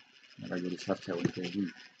 मेरा जो रिसर्च है उनके भी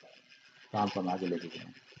काम को हम आगे लेके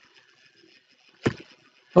जाएंगे।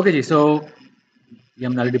 ओके जी, सो ये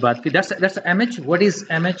हमने ऑलरेडी बात की। That's MH. What is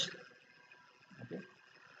MH?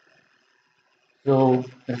 तो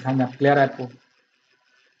मेरे ख्याल में क्लियर है आपको।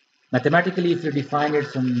 Mathematically, if you define it,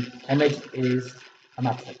 some image is a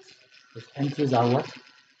matrix. Whose entries are what?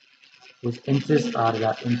 Whose entries are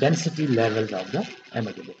the intensity levels of the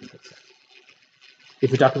image of the pixel.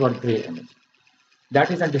 If you talk about gray image,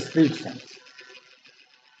 that is a discrete sense,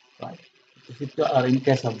 right? If it, or in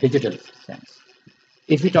case of digital sense.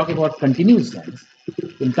 If we talk about continuous sense,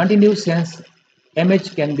 in continuous sense,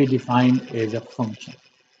 image can be defined as a function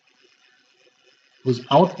whose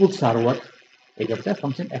outputs are what? एक होता है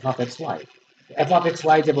function f of x y. f of x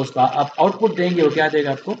y जब उसका आप output देंगे वो क्या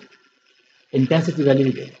देगा आपको? Intensity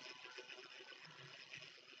value देगा.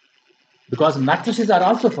 Because matrices are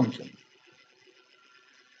also function.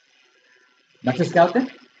 Matrix क्या होते हैं?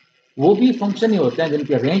 वो भी फंक्शन ही होते हैं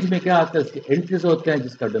जिनके रेंज में क्या होता है, उसके एंट्रीज होते हैं,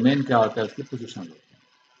 जिसका डोमेन क्या होता है, उसकी पोजीशन होती है,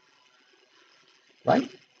 राइट?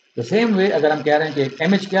 द सेम वे अगर हम कह रहे हैं कि एक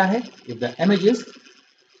इमेज क्या है, if the image is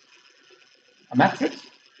a matrix,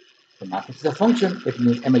 तो matrix is a function, it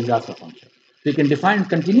means image is also function. So you can define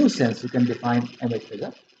continuous sense, you can define image as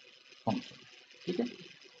a function. ठीक है?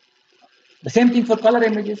 The same thing for color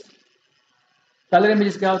images. Colour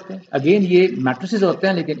images क्या होते हैं? Again ये matrices होते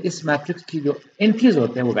हैं, लेकिन इस मैट्रिक्स की जो एंट्रीज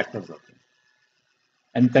होते हैं वो वेक्टर्स होते हैं.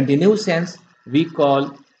 And continuous sense we call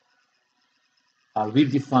we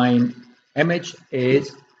define image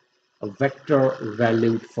as a vector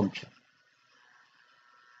valued function.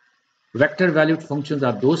 Vector valued functions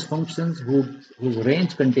are those functions whose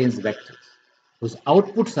range contains vectors, whose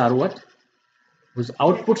outputs are what? Whose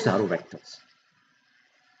outputs are vectors.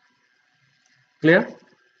 Clear?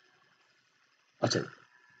 Okay.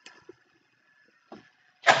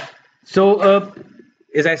 So,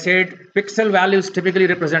 as I said, pixel values typically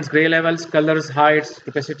represents gray levels, colors, heights,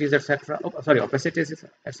 capacities, etc. Opacities,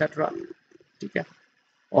 etc. ठीक है?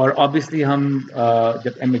 और obviously हम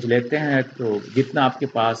जब image लेते हैं तो जितना आपके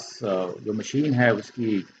पास जो मशीन है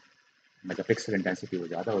उसकी मेगापिक्सल इंटेंसिटी वो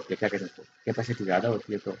ज़्यादा होती है, क्या कहते हैं उसको, कैपेसिटी ज़्यादा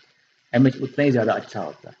होती है, तो इमेज उतना ही ज़्यादा अच्छा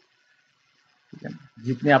होता है. ठीक है?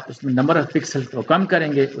 जितने आप उसमें नंबर ऑफ पिक्सल को कम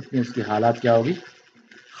करेंगे उतनी उसकी हालात क्या होगी,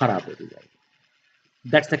 ख़राब होती जाएगी.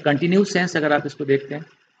 That's the continuous sense. अगर आप इसको देखते हैं,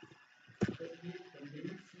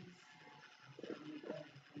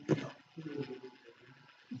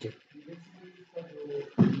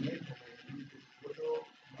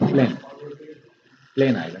 प्लेन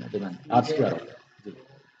प्लेन आएगा ना, डिमांड आर स्क्वायर होगा. जी,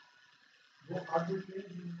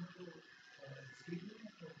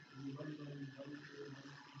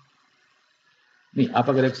 नहीं, आप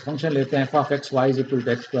अगर एक फंक्शन लेते हैं F of x Y is equal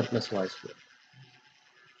to x square plus Y square,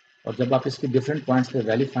 और जब आप इसके डिफरेंट पॉइंट्स पे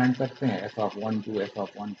वैल्यू फाइंड करते हैं एफ ऑफ 1 2 एफ ऑफ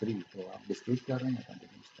 1 3, तो आप डिस्क्रीट कर रहे हैं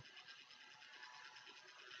कंटिन्यूस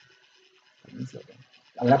कर रहे हैं.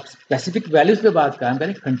 अगर आप स्पेसिफिक वैल्यूज पे बात करें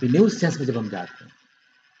करें कंटिन्यूस सेंस में जब हम जाते हैं,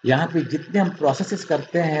 यहाँ पे जितने हम प्रोसेसेस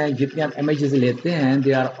करते हैं, जितने हम इमेजेस लेते हैं,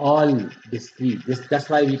 they are all discrete. That's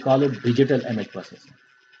why we call it digital image processing.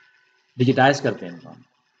 Digitise करते हैं इनको.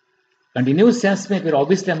 कंटिन्यूस सेंस में फिर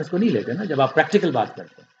ऑब्वियसली हम इसको नहीं लेते ना. जब आप प्रैक्टिकल बात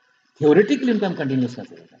करते हैं, थियोरेटिकली उनको हम कंटिन्यूस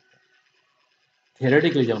कंसिडर करते हैं.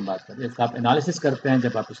 थियोरेटिकली जब हम बात करते हैं, इसका आप एनालिसिस करते हैं,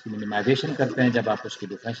 जब आप उसकी मिनिमाइजेशन करते हैं, जब आप उसकी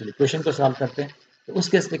डिफरेंशियल इक्वेशन को सॉल्व करते हैं, तो उस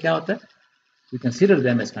केस में क्या होता है, you consider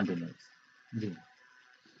them as continuous. जी,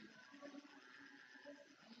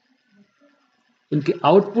 उनके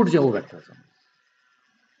आउटपुट जो वो वेक्टर्स हैं.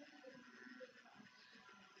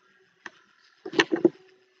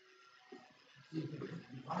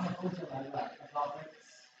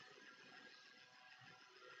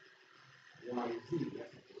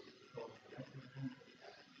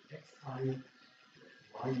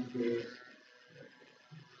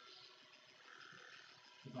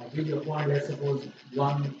 I give you a point, let's suppose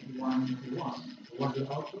 1 1 1. What is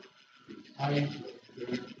the output? I range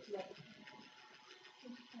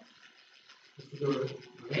to the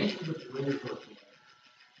very first.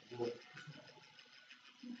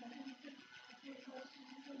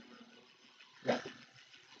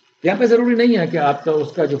 यहाँ पे जरूरी नहीं है कि आपका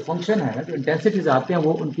उसका जो फंक्शन है, जो इंटेंसिटीज आते हैं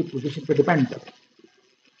वो उनकी पोजीशन पे डिपेंड करते हैं.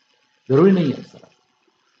 जरूरी नहीं है इस तरह.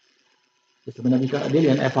 जैसे मैंने अभी कहा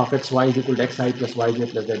again F of x Y is equal to x I plus Y J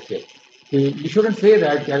plus Z के, कि यू शुडंट से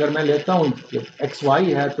दैट कि अगर मैं लेता हूँ कि एक्स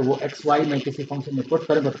वाई है तो वो एक्स वाई मैं किसी फंक्शन में पुट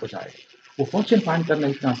करेंगे तो कुछ आएगा. वो फंक्शन फाइंड करना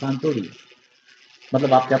इतना आसान थोड़ी है.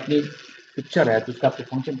 मतलब आपकी अपनी पिक्चर है तो उसका आपको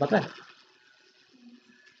फंक्शन पता है,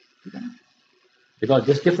 ठीक है ना? बिकॉज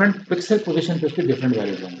जिस डिफरेंट पिक्सल पोजिशन पे उसके डिफरेंट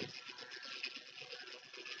वैल्यूज होंगे.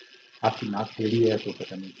 आपकी नाक टेढ़ी है तो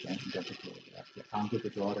पता नहीं क्या इंटेंसिटी होगी, आपकी आंखें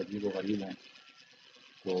कुछ और अजीब गरीब हैं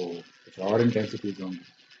तो कुछ और इंटेंसिटीज होंगी.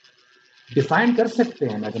 डिफाइन कर सकते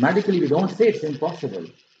हैं mathematically, we don't say it's impossible.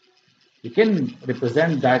 You can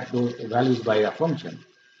represent that दो वैल्यूज बाय अ फंक्शन,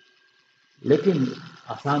 लेकिन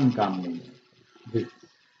आसान काम नहीं है. जी.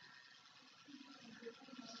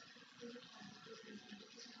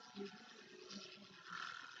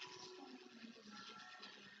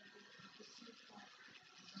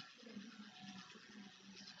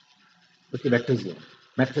 उसके वेक्टर्स हैं,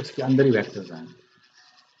 मैट्रिक्स के अंदर ही वेक्टर्स हैं.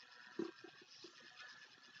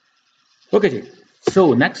 Okay, ji. So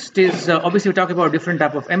next is obviously we talk about different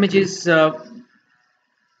type of images,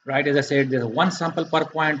 right? As I said, there's one sample per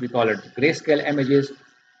point. We call it grayscale images.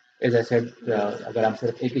 As I said, अगर हम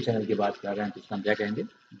सिर्फ एक ही channel की बात कर रहे हैं तो उसका हम क्या कहेंगे?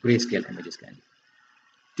 ग्रेस्केल इमेजेस कहेंगे.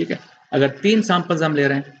 ठीक है. अगर 3 सैंपल्स हम ले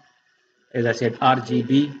रहे हैं, as I said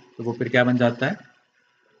RGB, तो वो फिर क्या बन जाता है?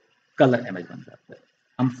 कलर इमेज बन जाता है.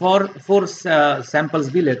 हम फोर सैंपल्स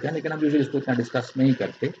भी लेते हैं, लेकिन हम यूजुअली इसको इतना डिस्कस नहीं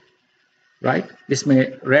करते, राइट. इसमें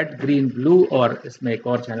रेड ग्रीन ब्लू और इसमें एक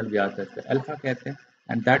और चैनल भी आता है, इसको अल्फा कहते हैं.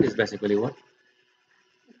 And that is basically what,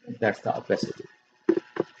 that's the opacity.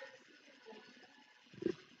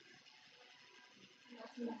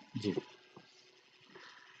 जी.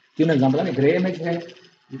 तीन एग्जांपल है. ग्रे इमेज है,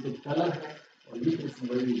 ये तो कलर है, और ये तो इसमें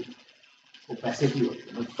बड़ी ओपेसिटी होती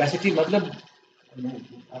है. ओपेसिटी मतलब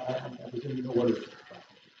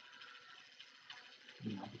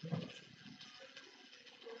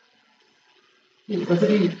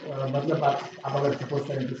ओपेसिटी मतलब आप अगर सपोज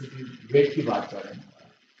करें किसी वेट की बात कर रहे हैं,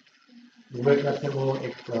 वेट करते वो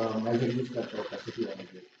एक मेजर यूज करते हैं ओपेसिटी वाले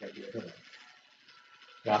कैलकुलेटर है.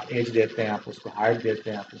 कि आप एज देते हैं, आप उसको हाइट देते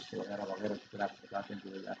हैं, आप उसको वगैरह वगैरह, फिर आप बताते हैं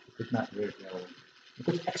कि आपको कितना वेट है, और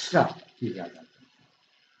कुछ एक्स्ट्रा चीज़ें आ जाती हैं.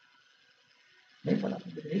 नहीं पता,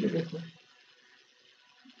 नहीं देखते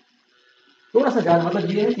थोड़ा सा ज़्यादा.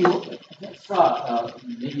 मतलब ये है कि वो extra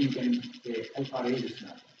maybe can say alpha raise इसमें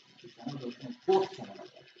आता है. चैनल होते हैं, फोर्थ चैनल आता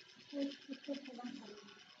है.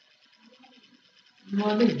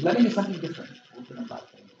 नहीं, ब्लरिंग इज समथिंग डिफरेंट, वो तो हम बात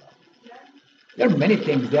करेंगे. There are many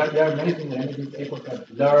things. There are many things. एक होता है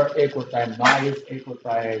blur, एक होता है noise, एक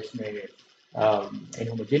होता है इसमें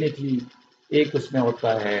inhomogeneity, एक उसमें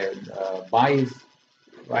होता है bias,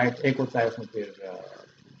 right? एक होता है उसमें फिर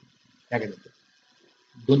क्या कहते हैं,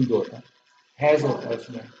 धुंध होता है, haze होता है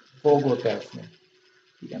उसमें, fog होता है उसमें.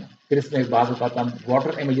 ठीक है ना. फिर इसमें एक बात होता है, हम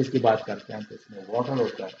वाटर इमेजेस की बात करते हैं तो इसमें वाटर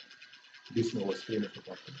होता है, जिसमें वो स्क्रीन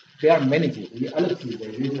होता है. There are many चीज़, ये अलग चीज़ है.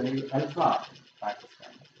 ये जो है अल्फा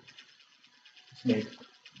इसमें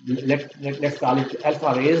let's call it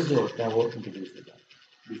alpha raise जो होता है वो इंट्रोड्यूस हो जाता है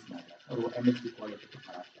बीच में आ जाता है, और वो इमेज की क्वालिटी को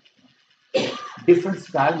खराब करते हैं. डिफरेंट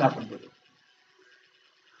स्टाइल में अपन बोलो,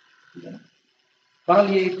 ठीक है ना. पर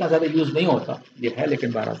ये इतना ज़्यादा यूज नहीं होता, ये है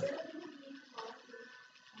लेकिन 12 से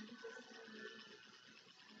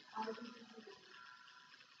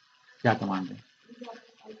क्या कमांड है.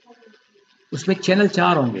 उसमें चैनल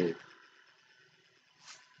 4 होंगे,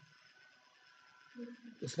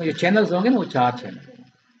 उसमें जो चैनल्स होंगे ना वो 4 चैनल.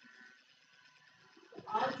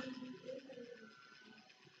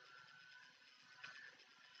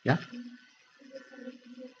 क्या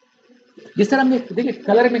जिस तरह हमने देखिए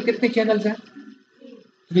कलर में कितने चैनल्स हैं,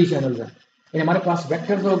 3 चैनल्स हैं. यानी हमारे पास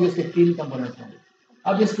वेक्टर्स होंगे, उसके 3 कंपोनेंट्स होंगे.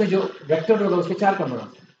 अब इसमें जो वेक्टर होगा उसके 4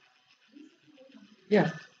 कंपोनेंट्स होंगे. या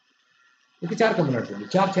इसके 4 कंपोनेंट्स होंगे,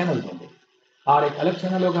 4 चैनल्स होंगे. आर एक अलग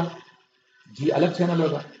चैनल होगा, जी अलग चैनल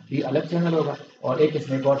होगा, डी अलग चैनल होगा, और एक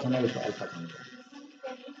इसमें एक और चैनल इसका अल्फा चैनल होगा.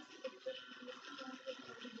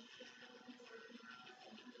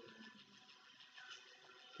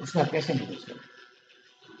 उसमें आप कैसे नहीं सकते.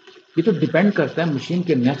 ये तो डिपेंड करता है मशीन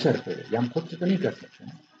के नेचर पे, ये हम खुद से तो नहीं कर सकते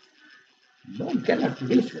हैं. No can not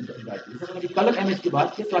that. Colour image की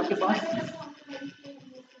बात की तो आपके पास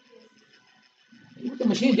वो तो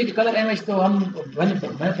मशीन देखिए कलर इमेज तो हम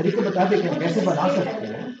मैंने तरीके बता दिए कि हम कैसे बना सकते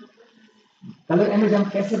हैं. कलर इमेज हम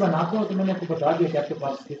कैसे बनाते हैं तो मैंने आपको बता दिया कि आपके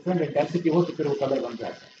पास डिफरेंट इंटेंसिटी हो तो फिर वो कलर बन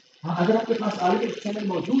जाता है. हाँ, अगर आपके पास आगे एक चैनल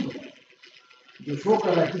मौजूद है जो शो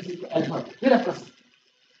कर रहा है किसी को अल्फा, फिर आप कर सकते हैं.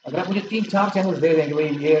 अगर आप मुझे 3-4 चैनल दे देंगे, भाई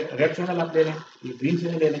ये रेड चैनल आप ले लें, ये ग्रीन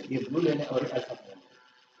चैनल ले लें, ये ब्लू ले लें और अल्फा चैनल,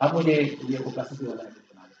 अब मुझे ये ओपेसिटी वाला इमेज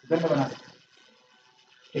बना दें, फिर मैं बना सकता हूँ.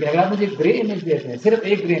 लेकिन अगर आप मुझे ग्रे इमेज देते हैं, सिर्फ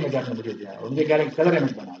एक ग्रे इमेज आपने मुझे दिया और मुझे कह रहे हैं कलर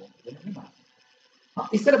इमेज बना दें, तो नहीं बना. हाँ,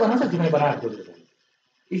 इस तरह बना सकते मैं बना रहा.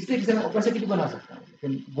 इसलिए किसी मैं ओपेसिटी भी बना सकता हूँ,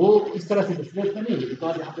 लेकिन वो इस तरह से डिस्प्ले में नहीं होगी,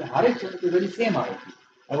 बिकॉज यहाँ पे हर एक चैनल पे वेरी सेम आएगी.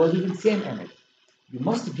 I was using same image. You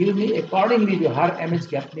must give me accordingly, जो हर इमेज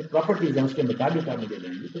की अपनी प्रॉपर्टीज है उसके मुताबिक आप मुझे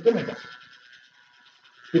देंगे तो फिर मैं कर सकता हूँ.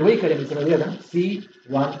 फिर वही करेंगे, समझिए ना,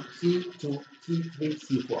 C1, C2, C3,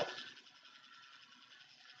 C4.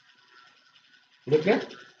 ठीक है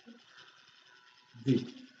जी,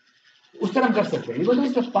 उस तरह हम कर सकते हैं। ये बोलो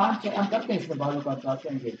इसमें 5 हम करते हैं, इसमें बालों का आते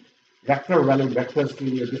हैं कि वेक्टर वैल्यू, वेक्टर्स के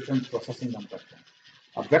लिए डिफरेंट प्रोसेसिंग हम करते हैं।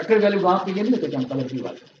 अब वेक्टर वैल्यू वहाँ पे ये नहीं होते कि हम कलर की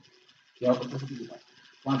बात करें या प्रोसेसिंग की बात,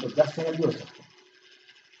 वहाँ पे 10 चैनल भी हो सकते हैं।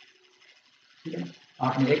 ठीक है,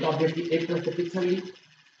 आपने एक ऑब्जेक्ट की एक तरफ से पिक्सल ली,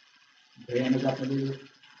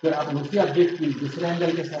 फिर आप दूसरे ऑब्जेक्ट की दूसरे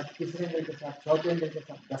एंगल के साथ, तीसरे एंगल के साथ, चौथे एंगल के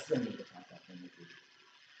साथ, 10वें एंगल के साथ आते हैं।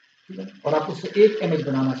 ठीक है, और आप उससे एक इमेज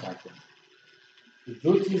बनाना चाहते हैं, तो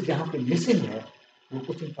जो चीज़ जहाँ पे मिसिंग है वो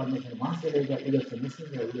कुछ इंफॉर्मेशन वहाँ से लेगा, इधर से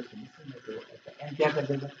मिसिंग है, उधर से मिसिंग है, तो एंड क्या कर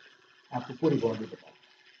देगा, आपको पूरी बाउंड्री बता देगा।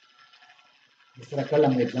 जिस तरह कल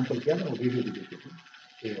हमने एग्जाम्पल किया ना, वो वीडियो भी देखी थी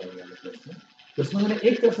ए वाले प्लेस में, तो उसमें मैंने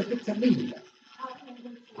एक तरफ से पिक्चर नहीं दिया,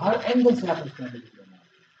 हर एंगल से आप उसको एनालिसिस करना है।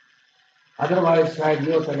 अदरवाइज शायद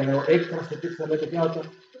ये होता है, वो एक तरफ से पिक्चर है तो क्या होता है,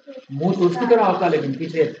 मुंह तो उसकी तरह होता है लेकिन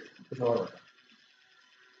पीछे कुछ और होता है।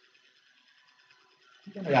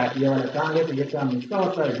 ठीक है ना, ये वाला काम है तो ये काम इसका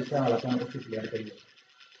होता है, दूसरा वाला काम उसकी क्लियर करिए।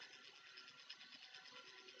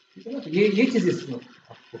 ठीक है ना, तो ये चीज़ इसमें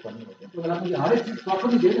आपको करनी होती है। तो अगर आप मुझे हर एक चीज़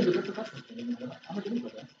प्रॉपर्ली दे दें तो कर सकते हैं, लेकिन हमें तो नहीं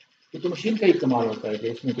पता, ये तो मशीन का ही कमाल होता है कि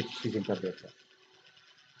इसमें कुछ चीज़ें कर देता है।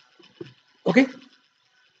 ओके,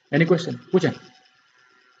 एनी क्वेश्चन पूछें?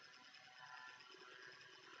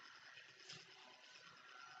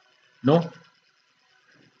 नो,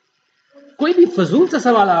 कोई भी फजूल सा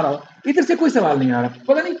सवाल आ रहा हो, इधर से कोई सवाल नहीं आ रहा,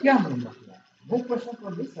 पता नहीं क्या मतलब, वो क्वेश्चन तो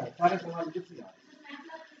मिस है, सारे सवाल इधर से आ रहे हैं।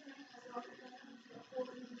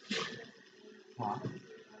 हाँ,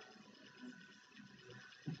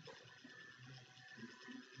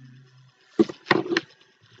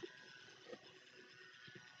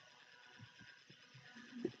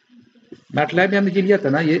 मैटलैब में हमने ये लिया था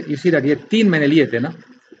ना, ये इसी ये 3 मैंने लिए थे ना।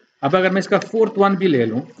 अब अगर मैं इसका 4th वन भी ले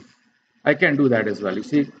लूं, I can do that is well,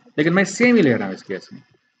 इसी, लेकिन मैं सेम ही ले रहा हूं इस केस में।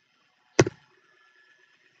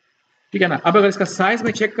 ठीक है ना, अब अगर इसका साइज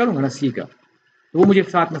में चेक करूंगा ना सी का, तो वो मुझे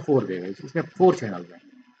साथ में 4 देगा, इसमें 4 चैनल है।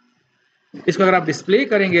 इसको अगर आप डिस्प्ले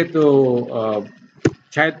करेंगे तो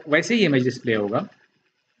शायद वैसे ही इमेज डिस्प्ले होगा,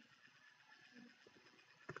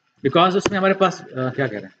 बिकॉज उसमें हमारे पास क्या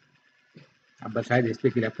कह रहे हैं, अब शायद डिस्प्ले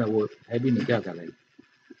के लिए अपना वो है भी नहीं, क्या कर रहा है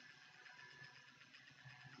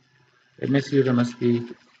image user must be,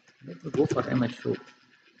 let me go for image show,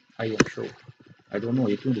 IM show, I don't know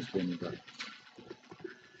ये क्यों डिस्प्ले नहीं कर रहा,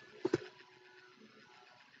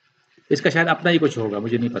 इसका शायद अपना ही कुछ होगा,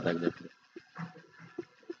 मुझे नहीं पता एग्जैक्टली।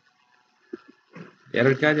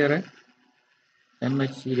 एरर क्या दे रहा है,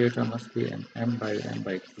 MHC data must be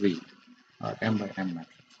m/m/3 और m/m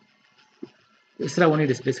मैट्रिक्स, इस तरह वो नहीं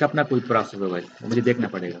डिस्प्ले, इसका अपना कोई प्रोसेस होगा, वो मुझे देखना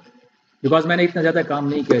पड़ेगा, बिकॉज मैंने इतना ज़्यादा काम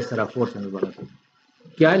नहीं किया इस तरह 4 चैनल वाला तो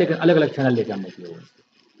क्या है, लेकिन अलग अलग चैनल लेके हमने किया हुआ,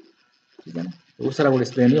 ठीक है ना, तो उस तरह वो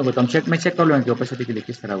डिस्प्ले नहीं होगा। तो हम मैं चेक कर लूँगा कि ओपेसिटी के लिए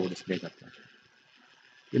किस तरह वो डिस्प्ले करता है,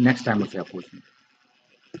 ये नेक्स्ट टाइम मुझे आप पूछें।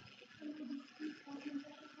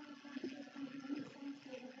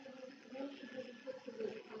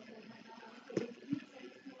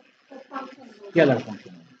 क्या अलग फंक्शन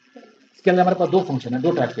है, इसके अंदर हमारे पास 2 फंक्शन है,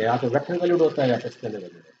 2 टाइप के, या तो वेक्टर वैल्यूड होता है या फिर स्केलर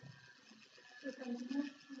वैल्यूड होता है।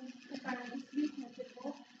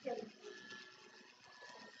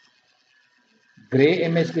 ग्रे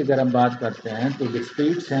इमेज की अगर हम बात करते हैं तो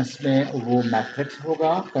डिस्क्रीट सेंस में वो मैट्रिक्स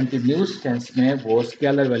होगा, कंटिन्यूस सेंस में वो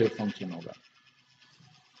स्केलर वैल्यू फंक्शन होगा।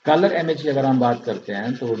 कलर इमेज की अगर हम बात करते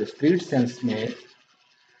हैं तो डिस्क्रीट सेंस में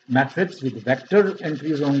मैट्रिक्स विद वेक्टर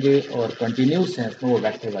एंट्रीज होंगे और कंटिन्यूस सेंस में वो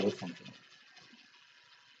वेक्टर वैल्यू फंक्शन,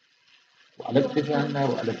 वो अलग डिफाइन है,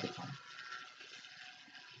 वो अलग define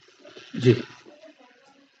ji.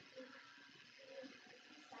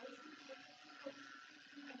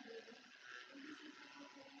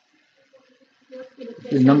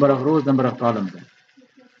 Number of rose, number of columns है,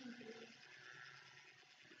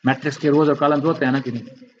 मैट्रिक्स के रोज और कॉलम्स होते हैं ना कि नहीं,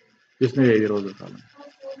 इसमें ये रोज और कॉलम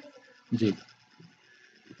जी,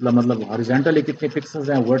 मतलब हॉरिजॉन्टली कितने पिक्सेल्स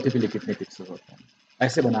हैं, वर्टिकली कितने पिक्सेल्स होते हैं,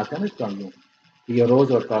 ऐसे बनाते हैं ना इसको हम लोग, कि ये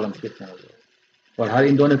रोज और कॉलम्स कितने हो गए, और हर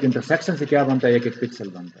इन दोनों के इंटरसेक्शन से क्या बनता है, एक एक पिक्सल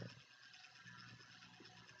बनता है।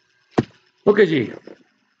 ओके जी,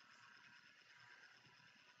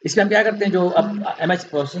 इसलिए हम क्या करते हैं, जो अब एमएच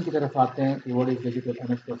प्रोसेसिंग की तरफ आते हैं कि what is basically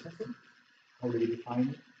MH processing, how do we define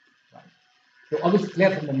it. तो obviously clear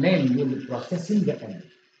from the name you will be processing the image।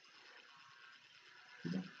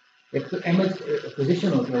 एक तो इमेज एक्विजिशन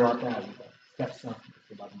होता है, वो आता है आगे का स्टेप्स,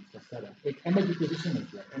 उसके बाद में डिस्कस कर रहे हैं। एक इमेज एक्विजिशन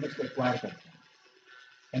होती है, इमेज को एक्वायर करते हैं,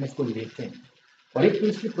 इमेज को देखते हैं, और एक तो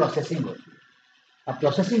इसकी प्रोसेसिंग होती है। अब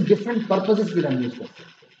प्रोसेसिंग डिफरेंट पर्पसेस के लिए हम यूज करते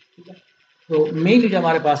हैं, ठीक है। तो मेनली जो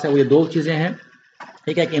हमारे पास है वो ये 2 चीज़ें हैं,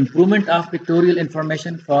 ठीक है, कि improvement of pictorial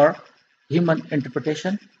information for human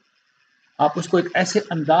interpretation, आप उसको एक ऐसे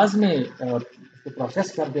अंदाज में उसको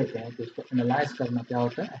प्रोसेस कर देते हैं तो उसको एनालाइज करना क्या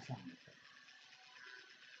होता है, आसान होता है,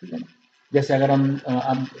 ठीक है ना। जैसे अगर हम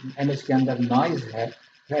अब इमेज के अंदर नॉइज है,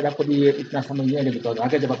 शायद आपको भी ये इतना समझ नहीं आएगा, बिकॉज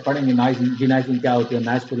आगे जब आप पढ़ेंगे नॉइज डिनाइजिंग क्या होती है,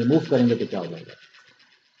 नॉइज को रिमूव करेंगे तो क्या हो जाएगा,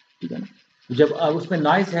 ठीक है ना। जब उसमें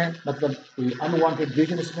नॉइज है मतलब कोई अनवांटेड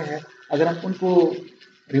रीजन उसमें है, अगर हम उनको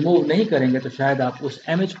रिमूव नहीं करेंगे तो शायद आप उस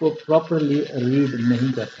इमेज को प्रॉपरली रीड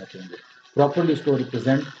नहीं कर सकेंगे, प्रॉपरली उसको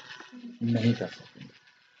रिप्रेजेंट नहीं कर सकेंगे।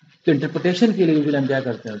 तो इंटरप्रिटेशन के लिए यूजुअली हम क्या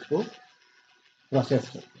करते हैं, उसको प्रोसेस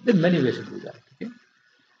करते हैं, many ways to do that, ठीक है।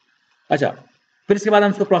 अच्छा, फिर इसके बाद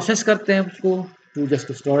हम उसको प्रोसेस करते हैं उसको टू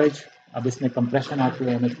जस्ट स्टोरेज। अब इसमें कंप्रेशन आती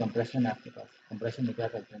है, इमेज कंप्रेशन है आपके पास। कंप्रेशन में क्या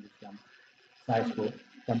करते हैं, जिससे हम साइज को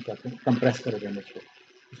कम करते हैं, कंप्रेस करेंगे इमेज को।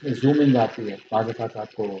 इसमें जूमिंग आती है, बाज़ औक़ात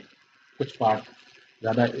आपको कुछ पार्ट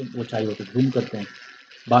ज़्यादा वो चाहिए हो तो जूम करते हैं,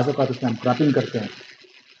 बाज़ औक़ात उसमें हम क्रॉपिंग करते हैं,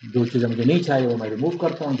 जो चीज़ें मुझे नहीं चाहिए वो मैं रिमूव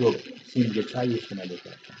करता हूँ, जो सीन मुझे चाहिए उसको मैं लेकर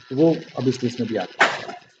आता हूँ, तो वो अब इस केस में भी आता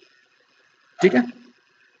है, ठीक है।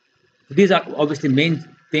 These are obviously main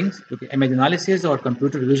things, क्योंकि इमेज एनालिसिस और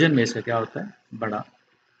कंप्यूटर विजन में इसका क्या होता है, बड़ा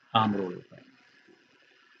आम रोल होता है।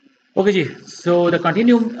 Okay, ji. So the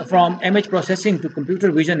continuum from image processing to computer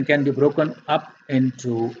vision can be broken up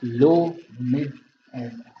into low, mid,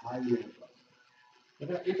 and high level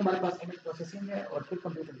processing. एक हमारे पास image processing है और फिर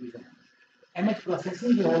computer vision है। image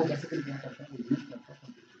processing जो है वो basically क्या करता है, वो यूज करता है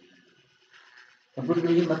computer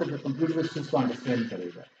vision मतलब जो computer उस चीज को understand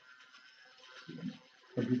करेगा,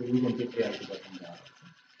 computer vision के क्या है समझा रहा है।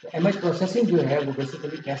 तो image processing जो है वो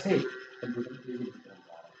basically कैसे computer vision की तरफ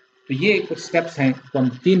जा रहा है। तो ये कुछ स्टेप्स हैं तो हम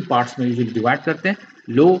 3 पार्ट्स में यूजुअली डिवाइड करते हैं,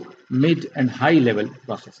 लो, mid and high level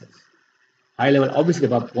processes. High level obviously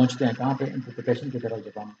जब आप पहुंचते हैं कहाँ पे, इंटरप्रिटेशन की तरफ,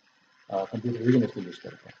 जब हम कंप्यूटर विजन इसको यूज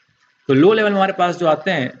करते हैं। तो लो लेवल हमारे पास जो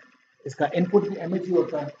आते हैं, इसका इनपुट भी इमेज ही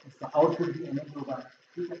होता है, इसका आउटपुट भी इमेज होगा,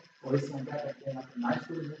 ठीक है। और इसमें क्या करते हैं, नॉइज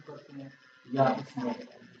को रिमूव करते हैं या इसमें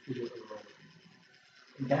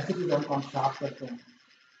इंटेंसिटी जो हम शार्प करते हैं,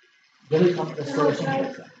 जब हम रेस्टोरेशन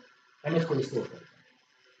करते हैं, इमेज को रिस्टोर करते हैं,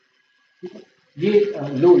 ठीक है। ये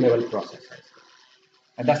लो लेवल प्रोसेस है,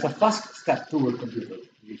 and that's the first step toward computer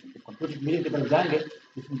vision। तो कंप्यूटर विजन की तरफ जाएंगे,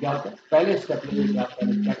 इसमें क्या होता है, पहले स्टेप में क्या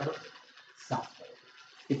क्या करो, साफ करो।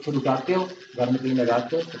 पिक्चर उतारते हो, घर में कहीं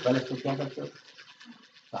लगाते हो तो पहले उसको क्या करते हो,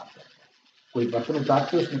 साफ करते हो। कोई बर्तन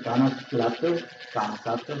उतारते हो, उसमें खाना खिलाते हो, खाना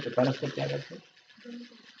खाते हो तो पहले उसको क्या करते हो,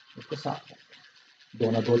 उसको साफ करते हो।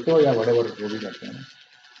 धोना धोते हो या बड़े बड़े जो भी करते हैं,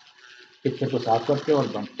 पिक्चर को साफ करते हो और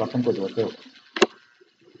बर्तन को धोते हो।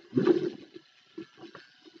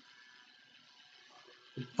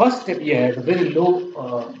 First step ये है, very low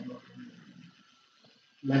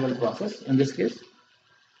level process in this case।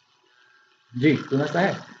 जी, तुम्हें ऐसा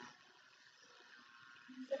है,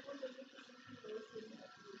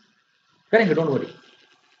 करेंगे, डोंट वरी।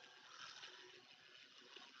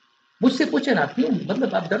 मुझसे पूछे ना, क्यों,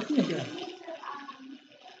 मतलब आप डरती हैं क्या?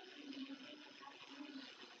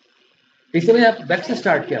 इससे मैंने आप बैक से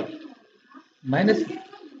स्टार्ट किया, मैंने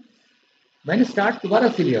मैंने स्टार्ट दोबारा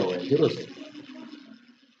से लिया हुआ है, जीरो से।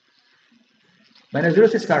 मैंने जीरो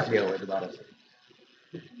से स्टार्ट लिया हुआ है दोबारा से।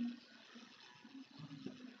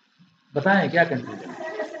 बताएं क्या कंफ्यूजन है?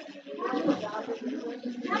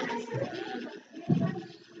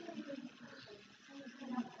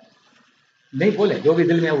 नहीं बोले, जो भी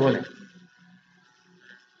दिल में है वो बोले।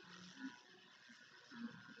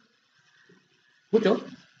 पूछो,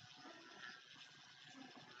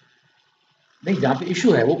 नहीं जहाँ पे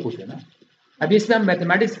इशू है वो पूछो ना। अभी इसमें हम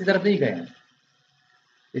मैथमेटिक्स की तरफ नहीं गए हैं,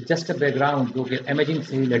 इट्स जस्ट अ बैकग्राउंड जो कि इमेजिंग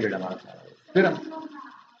से रिलेटेड हमारा सारा है। फिर हम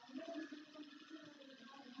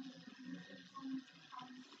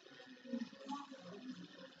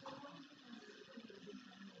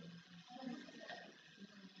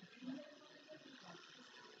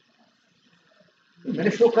मैंने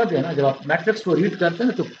शो कर दिया ना, जब आप मैट्रिक्स को रीड करते हैं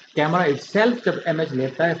ना तो कैमरा इटसेल्फ जब इमेज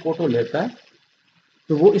लेता है, फोटो लेता है,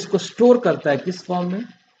 तो वो इसको स्टोर करता है किस फॉर्म में,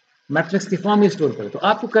 मैट्रिक्स की फॉर्म में स्टोर करे। तो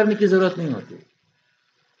आपको करने की जरूरत नहीं होती।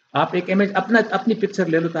 आप एक इमेज अपनी पिक्चर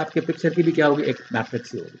ले लो तो आपके पिक्चर की भी क्या होगी, एक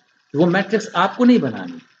मैट्रिक्स ही होगी। तो वो मैट्रिक्स आपको नहीं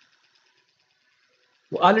बनानी,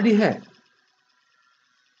 वो ऑलरेडी है।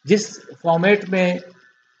 जिस फॉर्मेट में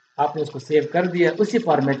आपने उसको सेव कर दिया, उसी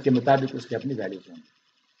फॉर्मेट के मुताबिक उसकी अपनी वैल्यूज होंगी।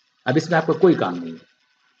 अब इसमें आपका कोई काम नहीं है।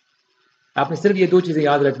 आपने सिर्फ ये दो चीजें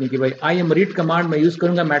याद रखनी कि भाई आई एम रीड कमांड मैं यूज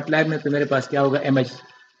करूंगा मैटलैब में, तो मेरे पास क्या होगा, इमेज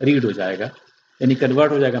रीड हो जाएगा, यानी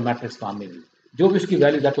कन्वर्ट हो जाएगा मैट्रिक्स फॉर्म में। जो भी उसकी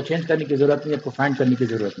वैल्यूज, आपको चेंज करने की जरूरत नहीं है, आपको फाइंड करने की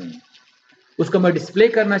जरूरत नहीं है। उसको मैं डिस्प्ले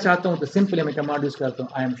करना चाहता हूं तो सिंपली मैं कमांड यूज करता हूं,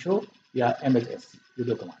 आई एम शो या MHSC, ये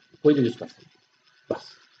दो कमांड कोई भी यूज कर सकते,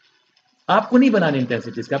 बस। आपको नहीं बनानी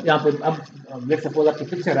इंटेंसिटी इसका। आप यहाँ पे अब लेट्स सपोज आपकी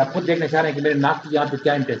पिक्चर आप खुद देखना चाह रहे हैं कि मेरे नाक की यहाँ पे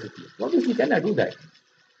क्या इंटेंसिटी है, तो obviously can I do that.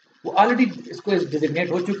 वो ऑलरेडी इसको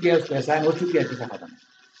डिजिग्नेट हो चुकी है, उसको असाइन हो चुकी है, किसी खत्म।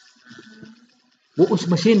 वो उस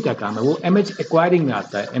मशीन का काम है, वो इमेज एक्वायरिंग में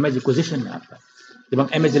आता है, इमेज एक्विजिशन में आता है, जब हम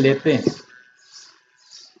इमेज लेते हैं।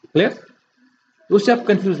 क्लियर? उससे आप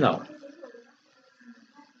कंफ्यूज ना हो।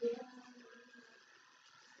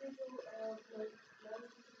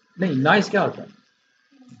 नहीं, नॉइस क्या होता है?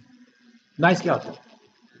 नॉइस क्या होता है?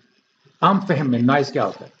 आम फहम में नॉइस क्या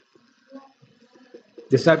होता है?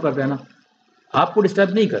 डिस्टर्ब करते हैं ना, आपको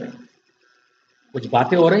डिस्टर्ब नहीं करें। कुछ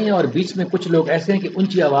बातें हो रही हैं और बीच में कुछ लोग ऐसे हैं कि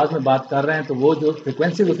ऊंची आवाज में बात कर रहे हैं, तो वो जो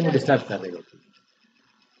फ्रिक्वेंसी होती है वो डिस्टर्ब कर रही होती है।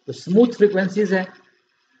 तो स्मूथ फ्रिक्वेंसीज है,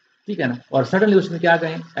 ठीक है ना, और सडनली उसमें क्या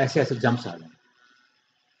गए, ऐसे ऐसे जंप्स आ गए,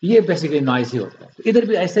 ये बेसिकली नॉइस ही होता है। तो इधर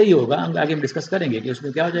भी ऐसा ही होगा, हम आगे डिस्कस करेंगे कि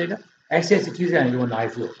उसमें क्या हो जाएगा, ऐसी ऐसी चीजें आएंगी, वो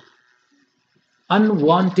नॉइस ही होगा।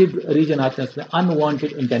 अनवांटेड रीजन आते हैं उसमें,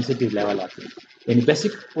 अनवांटेड इंटेंसिटी लेवल आते हैं, यानी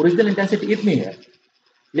बेसिक ओरिजिनल इंटेंसिटी इतनी है,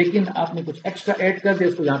 लेकिन आपने कुछ एक्स्ट्रा ऐड कर दिया,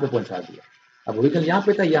 उसको यहाँ पे पहुंचा दिया। अब ओरिजिनल यहाँ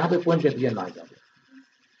पे था, यहाँ पे पहुंच कर दिया, नॉइस आ गया।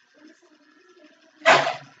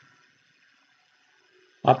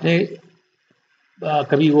 आपने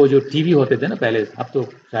कभी वो जो टीवी होते थे ना पहले, अब तो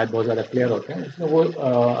शायद बहुत ज़्यादा क्लियर होते हैं, उसमें वो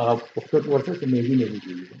खूबसूरत वर्ड से नेवी नेवी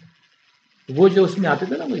टीवी है, वो जो उसमें आते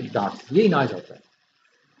थे ना, वो डांस, यही नाच होता है।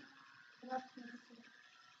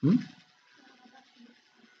 हुँ?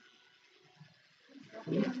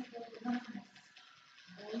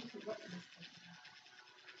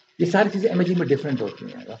 ये सारी चीज़ें इमेजिंग में डिफरेंट होती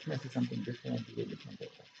हैं, रफनेस इज समथिंग डिफरेंट, ये डिफरेंट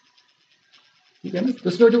होता है, ठीक है ना। तो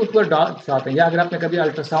उसमें जो ऊपर डॉट्स आते हैं, या अगर आपने कभी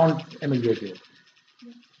अल्ट्रासाउंड इमेज देखी हो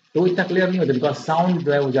तो इतना क्लियर नहीं होता, बिकॉज साउंड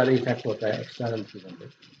जो है वो ज़्यादा इफेक्ट होता है एक्सटर्नल चीज़ों पे,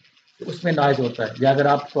 तो उसमें नॉइज होता है। या अगर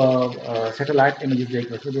आप सैटेलाइट इमेजेस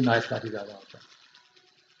देखें, उसमें भी नॉइज काफ़ी ज़्यादा होता है।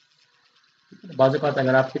 बाज़ औक़ात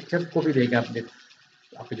अगर आप पिक्चर को भी देखें, अपने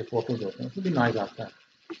आपके जो फोटोज होते हैं उसमें भी नॉइज आता है,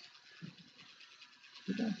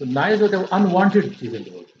 ठीक है। तो नॉइज होता है, वो अनवांटेड चीज़ें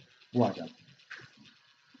जो होती हैं वो आ जाती हैं।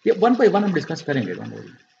 ये वन बाई वन हम डिस्कस करेंगे,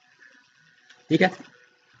 ठीक है।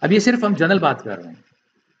 अब ये सिर्फ हम जनरल बात कर रहे हैं,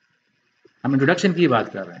 हम इंट्रोडक्शन की बात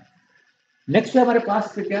कर रहे हैं। नेक्स्ट है हमारे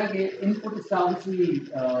पास फिर क्या कि इनपुट इसका ऑब्वियसली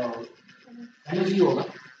एनर्जी होगा,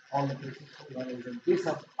 और केस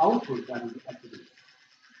ऑफ आउटपुट का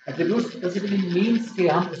एट्रीब्यूट्स बेसिकली मींस कि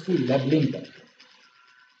हम उसकी लेबलिंग करते हैं,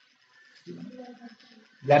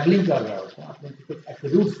 लेबलिंग कर रहा होता है, आपने कुछ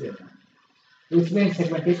एट्रीब्यूट्स देना है, तो इसमें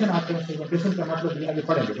सेगमेंटेशन आते हैं। सेगमेंटेशन का मतलब ये आगे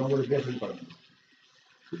पढ़ेंगे, तो वो रिप्लेस पढ़ेंगे।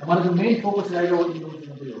 हमारा जो मेन फोकस रहेगा वो इन दोनों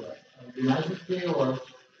चीजों पे होगा, एनालिसिस पे और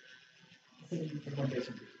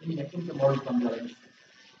सेगमेंटेशन पे। इन नेटवर्क के मॉडल कम करेंगे,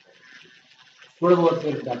 थोड़ा बहुत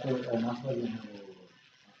फिर डॉक्टर नासर जो है वो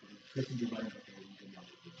स्पेसिफिक के बारे में बताएंगे।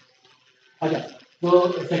 अच्छा, तो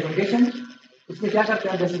सेगमेंटेशन इसमें क्या करते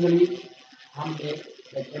हैं, बेसिकली हम एक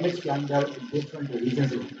इमेज के अंदर डिफरेंट रीजन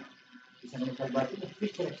होते हैं, जैसे हमने कल बात की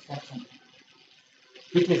पिक्चर एक्सट्रैक्शन।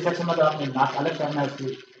 पिक्चर एक्सट्रैक्शन मतलब आपने नाक अलग करना है, उसके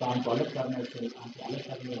कान को अलग करना है, उसके आँख को अलग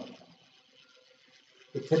करना है,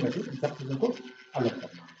 पिक्चर में से इन सब चीज़ों को अलग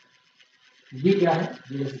करना है। ये क्या है,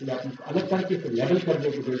 ये बेसिकली आपने अलग करके फिर लेवल कर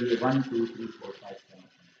दिया कि ये 1 2 3 4 5 7,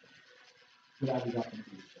 फिर आगे जाकर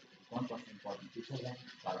कौन कौन से इंपॉर्टेंट फीचर्स हैं,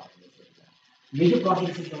 सारा आपने से ये जो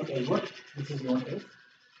process is known as what, this is known as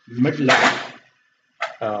mid level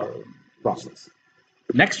process.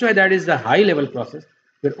 Next है that is the high level process.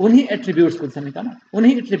 फिर उन्हीं एट्रीब्यूट्स को समझ का ना,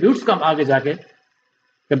 उन्हीं एट्रीब्यूट्स को हम आगे जाके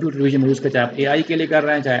कंप्यूटर विजन यूज कर, चाहे आप एआई के लिए कर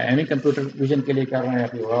रहे हैं, चाहे एमी कंप्यूटर विजन के लिए कर रहे हैं, या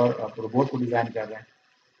फिर और आप रोबोट को डिजाइन कर रहे हैं,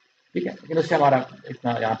 ठीक है। लेकिन उससे हमारा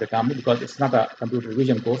इतना यहाँ पे काम नहीं, because it's not a computer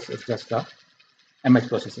vision course, it's just a MH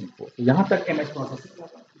processing course. तो यहाँ तक एमएच प्रोसेसिंग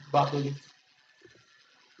बात होगी,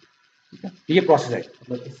 ठीक है। ये प्रोसेस है,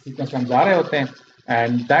 मतलब इस सीक्वेंस में हम जा रहे होते हैं,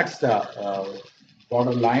 and that's the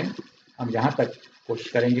border line. हम यहाँ तक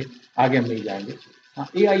कोशिश करेंगे, आगे हम नहीं जाएंगे। हाँ,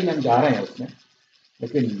 एआई में हम जा रहे हैं उसमें,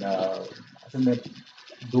 लेकिन असल में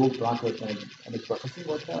दो ब्रांच होते हैं, एमएच प्रोसेसिंग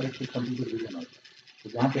होता है और एक कंप्यूटर विजन होता है। तो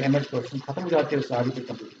जहाँ पे एमएच प्रोसेसिंग खत्म हो जाती है, उससे आगे फिर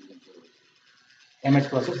कंप्यूटर विजन शुरू होता है। एमएच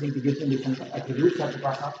प्रोसेसिंग की जितने डिफरेंट एट्रीब्यूट्स आपके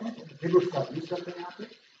पास आते हैं, एट्रीब्यूट्स का आप यूज करते हैं यहाँ पे,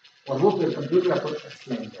 और वो फिर कंप्यूटर आपको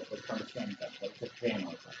एक्सप्लेन करता है, उसका अंडरस्टैंड करता है, उससे ट्रेन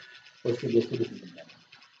होता है, तो उसके लिए उसको डिसीजन करना है।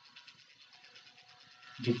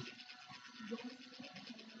 जी,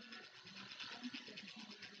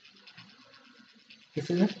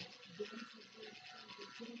 किसी में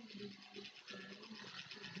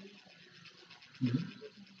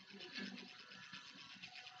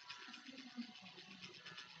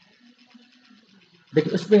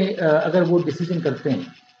देखिए, उसमें अगर वो डिसीजन करते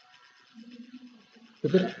हैं तो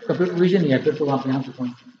फिर कंप्यूटर विजन ही है, फिर तो आप यहाँ पे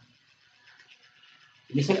पहुँचते हैं।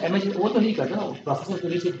 जैसे एमएच वो तो नहीं करता ना, प्रोसेसर के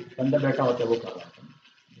नीचे बंदा बैठा होता है, वो कर रहा होता है,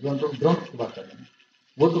 जो हम तो ड्रम की बात कर रहे हैं,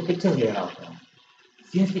 वो तो पिक्चर ले रहा होता है,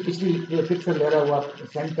 सीन्स की पिछली पिक्चर ले रहा है, वो आप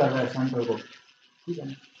सेंड कर रहा है सेंटर को, ठीक है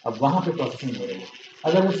ना। अब वहां पे प्रोसेसिंग हो रही है,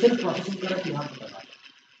 अगर वो सिर्फ प्रोसेसिंग कर रहा है तो यहाँ पे करना है,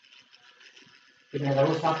 लेकिन अगर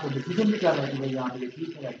वो साथ में डिसीजन भी कर रहा है कि भाई यहाँ पे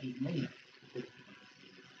ठीक है या ठीक नहीं है,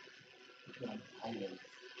 हाई लेवल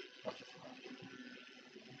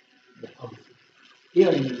ये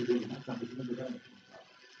वाली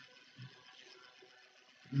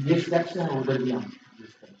ये स्टेप्स हैं उधर भी हम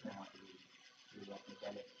यूज करते हैं,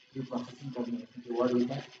 पहले प्री प्रोसेसिंग करनी है, जो वर्ड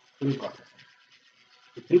होता है प्री प्रोसेसिंग,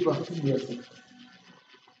 तो प्री प्रोसेसिंग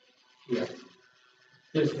ये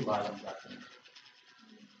फिर उसके बाद हम जाते हैं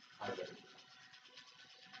हाई लेवल।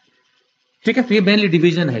 ठीक है, तो ये मेनली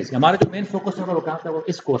डिवीजन है इसका, हमारा जो मेन फोकस होगा वो कहाँ था, वो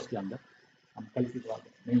इस कोर्स के अंदर हम कल की बात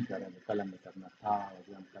नहीं करेंगे, कल हमने करना था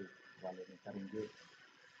जो हम कल वाले में करेंगे,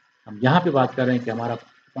 हम यहाँ पे बात कर रहे हैं कि हमारा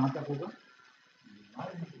कहाँ तक होगा,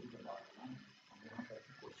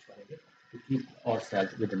 कोशिश करेंगे to keep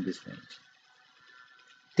ourselves within this range।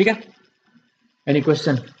 ठीक है, एनी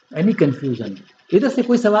क्वेश्चन, एनी कंफ्यूजन, इधर से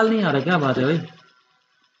कोई सवाल नहीं आ रहा, क्या बात है भाई,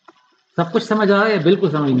 सब कुछ समझ आ रहा है,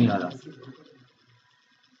 बिल्कुल समझ नहीं आ रहा,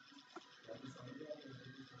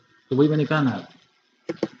 तो वही मैंने कहा ना।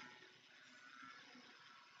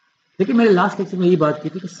 देखिए मैंने लास्ट लेक्चर में यही बात की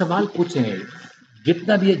थी कि सवाल पूछे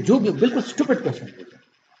जितना भी है, जो भी बिल्कुल स्टूपिड क्वेश्चन पूछे,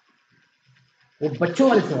 वो बच्चों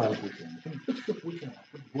वाले सवाल पूछे, लेकिन कुछ तो पूछे ना,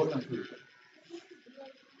 कुछ बोलना शुरू करें,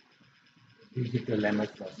 डिजिटल एमएस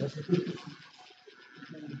प्रोसेस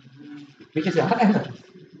पीछे से आ रहा है ना,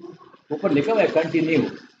 ऊपर लिखा हुआ है कंटिन्यू,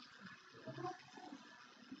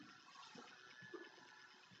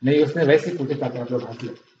 नहीं उसने वैसे पूछे ताकि आप लोग हंस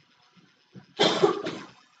ले,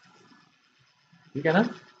 ठीक है ना,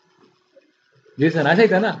 जी सर ऐसा ही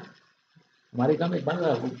था ना, हमारे काम एक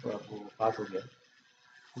बंदा वो पास हो गया,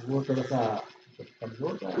 वो थोड़ा सा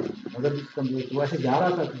कमजोर था, मगर भी कमजोर, वो ऐसे जा रहा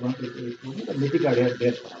था वहाँ पे मिट्टी का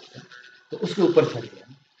ढेर पड़ा था, तो उसके ऊपर चढ़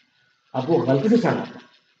गया, अब वो गलती से चढ़ा था,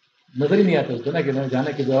 नजर ही नहीं आता उसको ना कि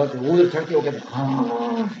जाने की जरूरत है, वो उधर चढ़ के वो कहते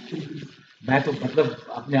हाँ, मैं तो मतलब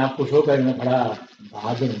अपने आप को शो कर मैं बड़ा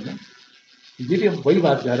बहादुर हूँ ना, जी भी हम वही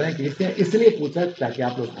बात कर रहे हैं कि इसने इसलिए पूछा ताकि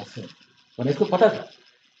आप लोग हंसें, वरना इसको पता था,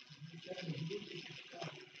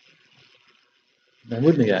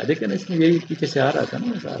 महमूद नहीं आया, लेकिन इसमें यही पीछे से आ रहा था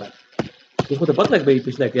ना सारा, उसको तो पता लग भाई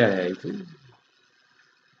पिछला क्या है इसे।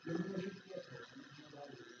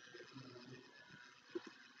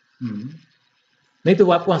 नहीं तो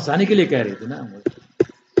वो आपको हंसाने के लिए कह रही थी ना,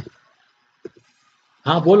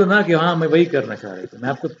 हाँ बोलो ना कि हाँ मैं वही करना चाह रही थी, मैं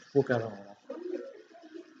आपको वो कह रहा हूँ,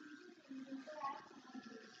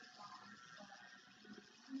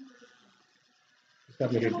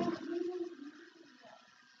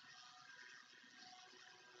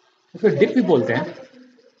 उसको डिप भी बोलते हैं,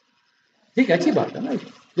 ठीक है अच्छी बात है ना,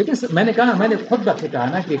 लेकिन मैंने कहा, मैंने खुद आपसे कहा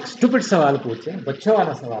ना कि एक स्टूपिड सवाल पूछे, बच्चों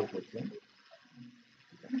वाला सवाल पूछे,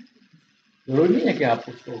 जरूरी नहीं है कि आप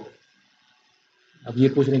उसको अब ये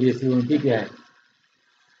पूछने की सीओएनटी क्या है,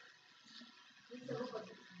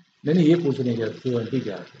 नहीं ये पूछने की सीओएनटी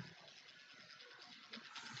क्या है,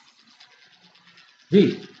 जी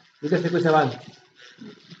इधर से कोई सवाल,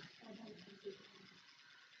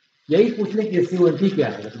 यही पूछने की सीओएनटी क्या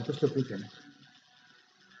है, लेकिन कुछ तो पूछे ना,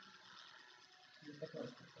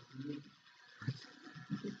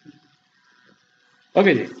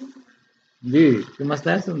 ओके जी, जी तो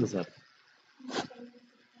मसला है सुंदर साहब,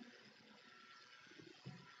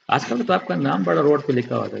 आजकल तो आपका नाम बड़ा रोड पे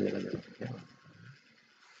लिखा हुआ था जगह जगह,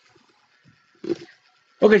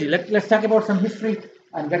 okay ji, let's talk about some history,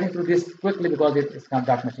 I'm getting through this quickly because it's not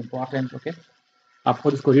that much important, okay, आप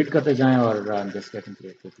खुद इसको रीड करते जाएं और just getting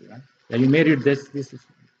through it quickly, right? Yeah, you may read this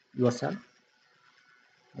yourself,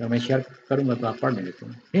 अगर मैं share करूंगा तो आप पढ़ लेंगे,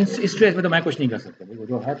 हिस्ट्री में तो मैं कुछ नहीं कर सकता, वो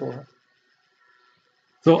जो है तो है।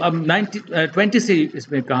 तो अब 1920 से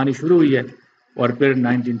इसमें कहानी शुरू हुई है, और फिर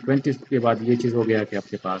 1920 के बाद ये चीज़ हो गया कि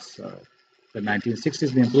आपके पास फिर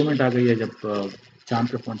 1960s में इम्प्रूवमेंट आ गई है, जब चांद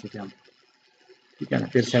पे पहुंचे थे हम, ठीक है ना,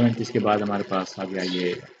 फिर 70s के बाद हमारे पास आ गया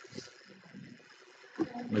ये,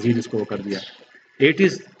 मजीद इसको वो कर दिया,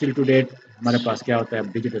 80s टिल टू डेट हमारे पास क्या होता है,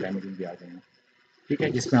 अब डिजिटल इमेजिंग भी आ गई है, ठीक है,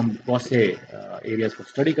 जिसमें हम बहुत से एरियाज को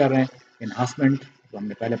स्टडी कर रहे हैं, इन्हांसमेंट जो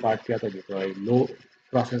हमने पहले पार्ट किया था जो तो लो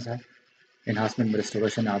प्रोसेस है, इन्हांसमेंट में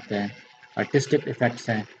रिस्टोरेशन आते हैं, आर्टिस्टिक इफेक्ट्स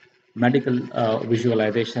हैं, मेडिकल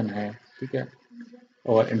विजुअलाइजेशन है, ठीक है,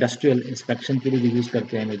 और इंडस्ट्रियल इंस्पेक्शन के लिए भी यूज़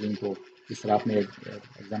करते हैं इमेजिंग को, जिस तरह आपने एक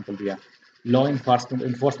एग्जांपल दिया, लॉ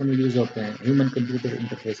इन्फोर्समेंट में यूज़ होते हैं, ह्यूमन कंप्यूटर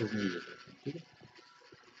इंटरफेसेस में यूज़ होते हैं, ठीक है,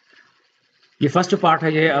 ये फर्स्ट पार्ट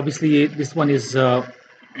है, ये ऑब्वियसली ये दिस वन इज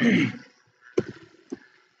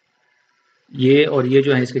ये, और ये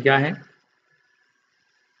जो है इसके क्या है,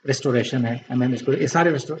 रेस्टोरेशन है, इसको ये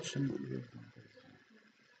सारे रेस्टोरेशन,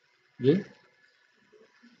 ये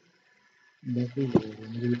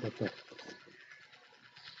मुझे भी पता है,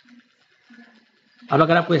 अब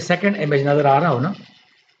अगर आपको सेकंड इमेज नजर आ रहा हो ना,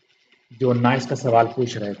 जो नाइस का सवाल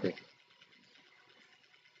पूछ रहे थे,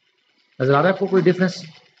 नजर आ रहा है आपको कोई डिफरेंस?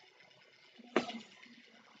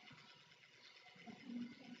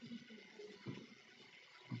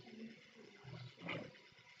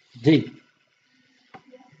 जी,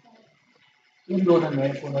 इन दोनों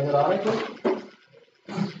में को नजर आ रहा है तो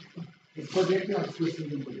इसको देखते हैं और इसको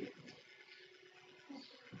देखते हैं।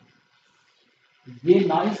 ये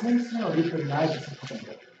नाइस है इसमें और ये फिर नाइस खत्म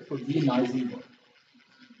करते हैं, तो ये नाइस ही है।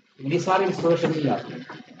 ये सारे इंस्टॉलेशन नहीं आते हैं।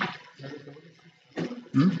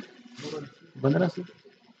 15 से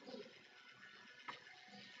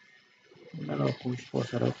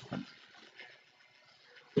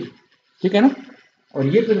ठीक है ना। और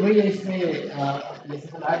ये फिर वही है, इसमें जैसे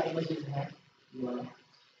फ्लैट इमेजेस है ये वाला,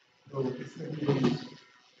 तो इसमें भी वही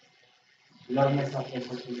लर्नर्स आप कह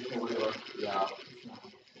सकते हैं या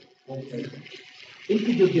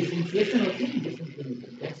इनकी जो डिफरेंशिएशन होती है,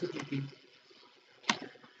 इंटेंसिटी की,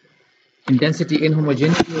 इंटेंसिटी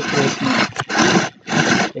इनहोमोजेनिटी होती है इसमें,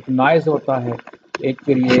 एक नॉइज होता है, एक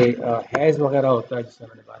फिर ये हैज वगैरह होता है जिससे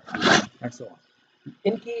मैंने बात की एंड सो ऑन।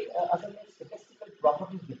 इनकी असल में स्टैटिस्टिकल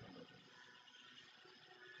प्रॉपर्टीज डिफरेंट होती है,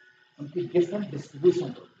 उनकी डिफरेंट डिस्ट्रीब्यूशन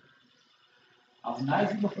होती है। अब नॉइज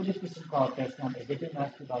भी मुख्तलिफ किस्म का होता है, इसमें हम एडिटिव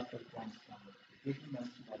नॉइज की बात करते हैं, एडिटिव नॉइज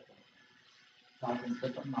की बात करते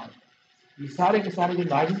हैं, ये सारे के सारे जो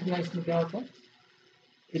नॉइज हैं इसमें क्या होता है,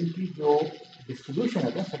 इनकी जो डिस्ट्रीब्यूशन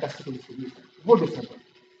है, स्टैटिस्टिकल डिस्ट्रीब्यूशन, वो डिफरेंट होती है।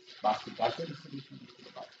 बात की गार्सियन डिस्ट्रीब्यूशन, उसके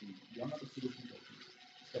बाद की लीमा डिस्ट्रीब्यूशन होती है,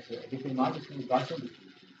 जैसे एडिटिव नॉइज इसमें गार्सियन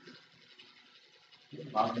डिस्ट्रीब्यूशन,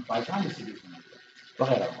 बाद में पाइथन डिस्ट्रीब्यूशन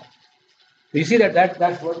वगैरह। So you see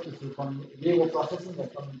that's what is from ये वो processing that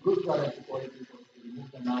from improve the quality, remove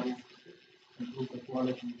the noise, improve the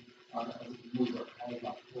quality, remove the high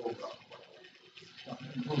program,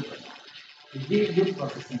 improve the ये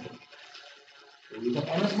processing है। तो ये जब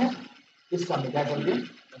MS है, इसका हम क्या कर दिया,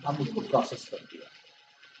 हम इसको प्रोसेस कर दिया,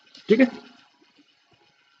 ठीक है।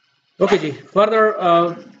 Okay ji, further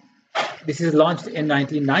this is launched in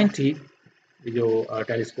 1990, जो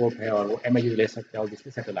टेलीस्कोप है और वो इमेजेस ले सकता है और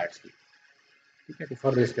जिसके सैटेलाइट्स की, ठीक है। तो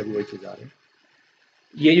फर्दर इसका भी वही चीज आ रही है।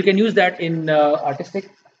 ये you can use that in artistic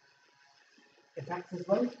effects as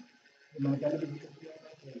well. मैंने पहले भी जिक्र किया था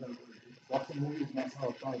कि अगर बहुत से मूवीज में ऐसा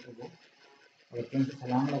होता है कि वो अगर कहीं से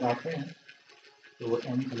छलांग लगाते हैं तो वो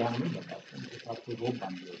एंड छलांग नहीं लगाते, उनके साथ कोई रोप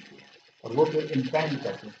बांधी होती है और वो फिर इम्पैंड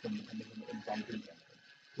करते हैं, उसको इम्पैंडिंग करते हैं,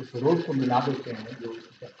 उस रोप को मिला देते हैं, जो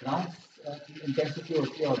ग्राउंड की इंटेंसिटी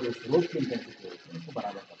होती है और जो रोप की इंटेंसिटी होती है उनको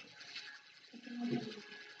बराबर करते हैं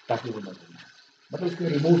ताकि वो न मतलब इसको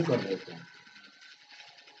रिमूव कर देते हैं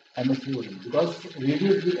MSU because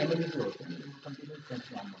radius भी MSU होते हैं, continuous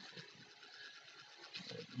tension almost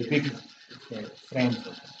repeating frames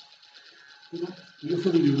होते हैं, ठीक है। ये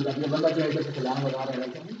सब यूज अपने बंदा जो है जैसे छलांग लगा रहा है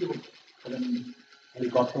वैसे नहीं कि वो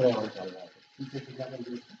हेलीकॉप्टर है और चल रहा है, पीछे से क्या कर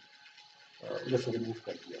दिया, इधर से रिमूव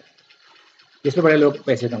कर दिया। इसमें बड़े लोग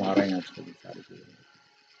पैसे कमा रहे हैं आजकल सारी चीजें।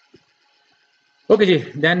 Okay ji,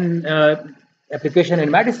 then application in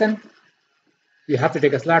medicine, you have to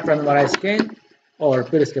take a slate from MRI scan और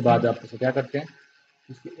फिर इसके बाद आप उसे क्या करते हैं,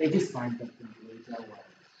 उसके एजेस फाइंड करते हैं, क्या हुआ है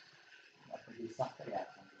आपका जो सख्त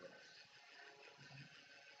रिएक्शन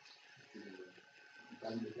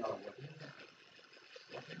क्या हुआ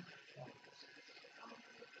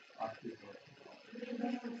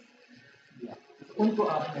उनको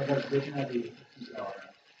आपने अगर देखना है कि क्या हो रहा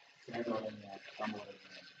है, सैड हो रहे हैं, कम हो रहे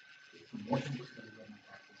हैं, मोशन को स्टडी करना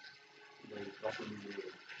चाहते हैं, प्रॉपर्ली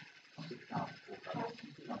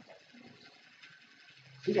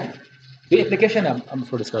ठीक है। ये एप्लीकेशन है, हम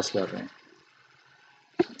इसको डिस्कस कर रहे हैं,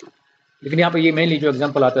 लेकिन यहाँ पे ये मेनली जो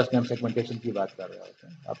एग्जांपल आता है उसमें हम सेगमेंटेशन की बात कर रहे होते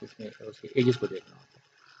हैं, आप इसमें उसके एजेस को देखना होता है।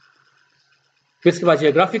 फिर इसके बाद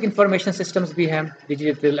जियोग्राफिक इंफॉर्मेशन सिस्टम्स भी हैं,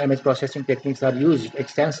 digital image processing techniques are used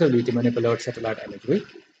extensively to manipulate satellite imagery,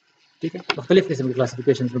 ठीक है। मुख्तलिफ किस्म की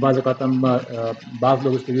क्लासिफिकेशन में बाज़ औक़ात हम बाज़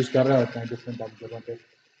लोग इसको यूज़ कर रहे होते हैं डिफरेंट जगहों पे,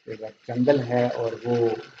 अगर जंगल है और वो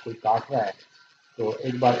कोई काट रहा है तो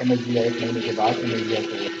एक बार इमेज लिया, एक महीने के बाद इमेज लिया तो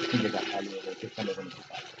कितनी जगह खाली हो गई, कितना लोगों ने काट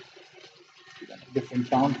रहा है, डिफरेंट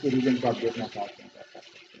टाउन के रीजन को आप देखना चाहते हैं क्या कर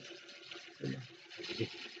सकते हैं।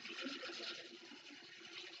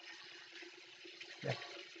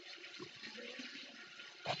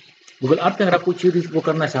 गूगल अर्थ में अगर आप कुछ चीज़ वो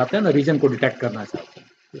करना चाहते हैं ना, रीजन को डिटेक्ट करना चाहते हैं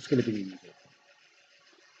तो उसके लिए भी यूज होता है।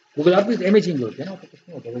 गूगल अर्थ में इमेजिंग होती है ना, तो कुछ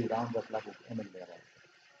नहीं होता है, राउंड रखला को इमेज ले रहा है,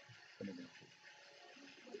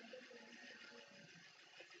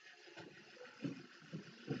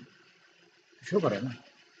 शो कर है ना।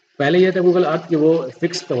 पहले ये था गूगल अर्थ कि वो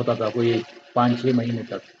फिक्स तो होता था कोई 5-6 महीने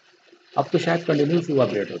तक, अब तो शायद कंटिन्यूसली वो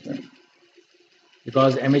अपडेट होते हैं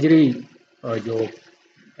बिकॉज इमेजरी जो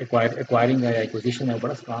एक्वायरिंग है या एक्विजिशन है वो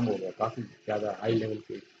बड़ा स्ट्रांग हो गया, काफ़ी ज़्यादा हाई लेवल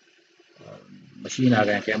के मशीन आ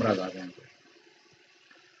गए हैं, कैमराज आ गए हैं।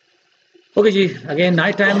 Okay ji, again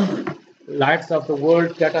night time lights off the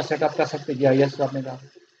world data setup कर सकते हैं, GIS तो आपने कहा,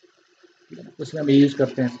 उसमें हम यूज़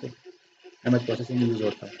करते हैं इसको, इमेज प्रोसेसिंग में यूज़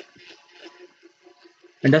होता है।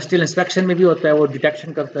 इंडस्ट्रियल इंस्पेक्शन में भी होता है, वो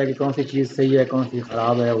डिटेक्शन करता है कि कौन सी चीज़ सही है, कौन सी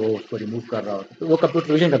ख़राब है, वो उसको रिमूव कर रहा होता है। तो वो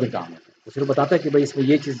कंप्यूटर विजन का भी काम है, वो सिर्फ बताता है कि भाई इसमें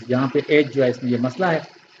ये चीज़ यहाँ पे एज जो है इसमें ये मसला है,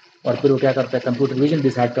 और फिर वो क्या करता है, कंप्यूटर विजन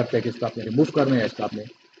डिसाइड करता है कि इसको आपने रिमूव करना है या इसको आपने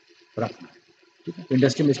रखना है। ठीक है, तो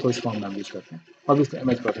इंडस्ट्री में इसको इस फॉर्म में हम यूज़ करते हैं, और इसमें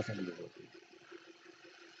इमेज प्रोसेसिंग यूज़ होती है।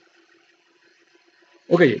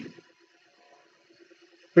 ओके जी,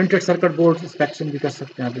 प्रिंटेड सर्किट बोर्ड इंस्पेक्शन भी कर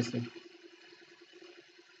सकते हैं आप इससे,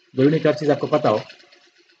 जरूरी नहीं हर चीज़ आपको पता हो,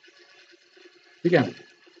 ठीक है,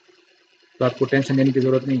 तो आपको टेंशन लेने की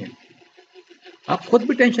जरूरत नहीं है। आप खुद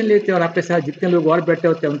भी टेंशन लेते हैं और आपके साथ जितने लोग और बैठे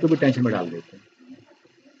होते हैं उनको भी टेंशन में डाल देते हैं।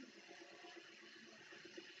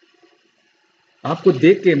 आपको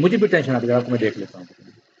देख के मुझे भी टेंशन आती है, आपको मैं देख लेता हूँ।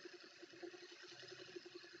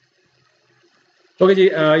 Okay ji,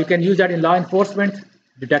 you can use that in law enforcement,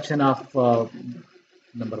 detection of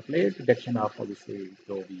number plate, detection of obviously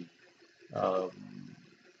जो भी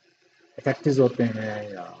इफेक्टिव होते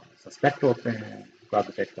हैं या सस्पेक्ट होते हैं उनको आप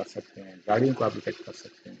डिटेक्ट कर सकते हैं, गाड़ियों को आप डिटेक्ट कर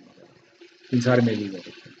सकते हैं, इन सारे में यूज हो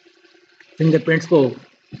सकते हैं। फिंगरप्रिंट्स को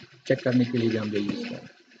चेक करने के लिए भी हम ये यूज करें।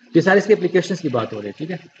 ये सारी इसकी एप्लीकेशन की बात हो रही है,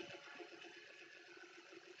 ठीक है।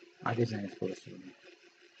 आगे जाएं इसको,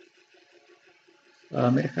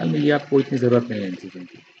 मेरे ख्याल में ये आपको इतनी ज़रूरत नहीं है इन चीज़ों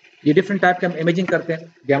की। ये डिफरेंट टाइप के हम इमेजिंग करते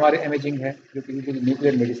हैं, गैमा-रे इमेजिंग है जो कि यूजुअली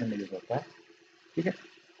न्यूक्लियर मेडिसिन में यूज होता है, ठीक है।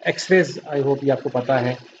 एक्सरेज आई होप ये आपको पता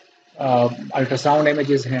है, अल्ट्रासाउंड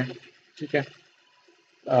इमेजेस हैं, ठीक है,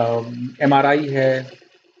 MRI है,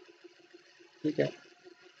 ठीक है,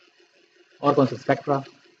 और कौन सा, स्पेक्ट्रा,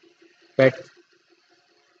 पेट,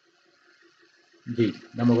 जी,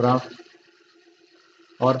 मेमोग्राफ,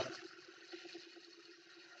 और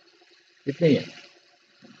इतने ही है।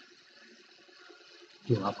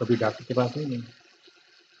 क्यों, आप कभी डॉक्टर के पास नहीं गए?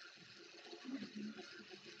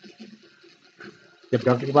 जब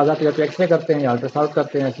डॉक्टर के पास आते हैं तो एक्सरे करते हैं या अल्ट्रासाउंड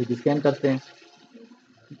करते हैं, CT स्कैन करते हैं,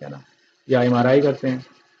 ठीक है ना, या MRI करते हैं,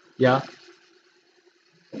 या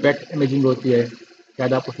पेट इमेजिंग होती है।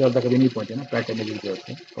 शायद आप उससे ज़्यादा कभी नहीं पहुंचे ना, पेट इमेजिंग जो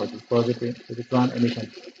होती है, पॉजिटिव एमिशन,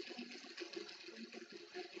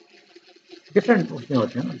 डिफरेंट उसमें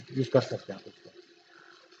होते हैं ना, यूज़ कर सकते हैं आप उसको।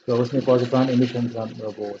 तो उसमें पॉजिट्रॉन एमिशन का वो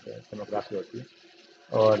होता है, सोनोग्राफी होती है,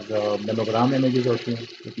 और मेमोग्राम इमेजेस होती हैं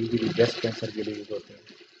जो यूजली ब्रेस्ट कैंसर के लिए यूज होते हैं,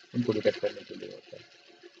 उनको डिटेक्ट करने के लिए होता है।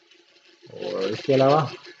 और इसके अलावा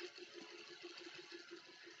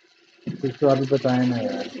कुछ तो अभी बताएं ना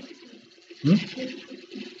यार। नहीं,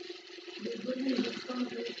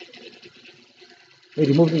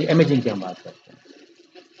 रिमूव नहीं, इमेजिंग की हम बात करते हैं।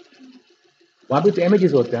 वहाँ भी तो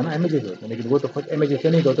इमेजेस होते हैं ना, इमेजेस होते हैं, लेकिन वो तो खुद इमेजेस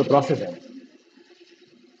नहीं, तो प्रोसेस है,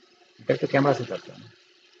 डिटेक्ट तो कैमरा से करते हैं।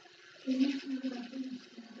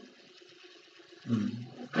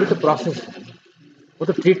 वो तो प्रोसेस है, वो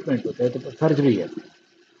तो ट्रीटमेंट होता है, तो सर्जरी है,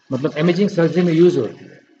 मतलब इमेजिंग सर्जरी में यूज होती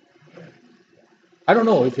है। I don't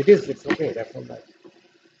know if it is, it's okay, that's all right.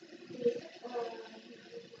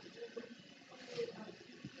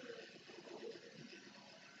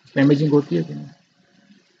 इसमें इमेजिंग होती है कि नहीं?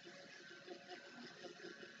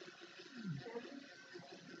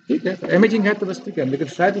 ठीक है, इमेजिंग है तो बस ठीक है, लेकिन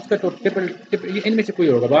शायद उसका तो इनमें से कोई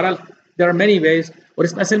होगा। बहरहाल देयर आर मेनी वेज, और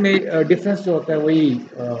इसमें असल में डिफरेंस जो होता है वही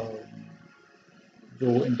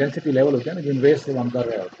जो इंटेंसिटी लेवल होता है ना, जिन वेज से हम कर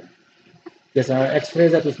रहे होते हैं। जैसा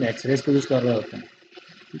एक्सरेज है तो उसमें एक्सरेज को यूज कर रहे होते हैं,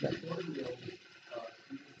 ठीक है।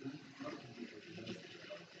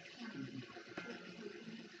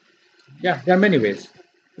 या देयर आर मेनी वेज,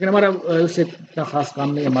 लेकिन हमारा उससे इतना खास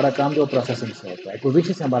काम नहीं है। हमारा काम जो प्रोसेसिंग से होता है,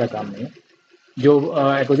 एक्विजिशन से हमारा काम नहीं है। जो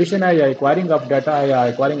एक्विजिशन है या एक्वायरिंग ऑफ डाटा है या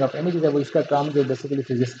एक्वायरिंग ऑफ इमेजेस है, वो इसका काम जो बेसिकली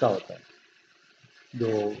फिजिक्स का होता है, जो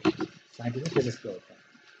साइंटिफिक फिजिक्स का होता है,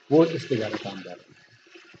 वो इसके ज़्यादा काम कर रहे हैं।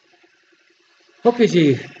 Okay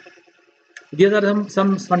ji, these are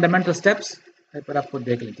some fundamental steps, पर आप खुद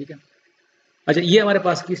देख लें, ठीक है। अच्छा, ये हमारे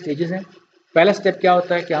पास की स्टेजेस हैं। पहला स्टेप क्या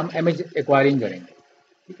होता है कि हम इमेज एक्वायरिंग करेंगे,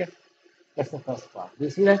 ठीक है, दैट्स द फर्स्ट पार्ट।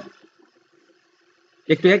 दूसरा,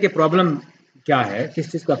 एक तो है कि प्रॉब्लम क्या है,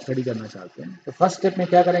 किस चीज़ को आप स्टडी करना चाहते हैं। तो फर्स्ट स्टेप में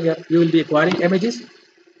क्या करेंगे आप, you will be acquiring images,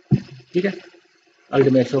 ठीक है,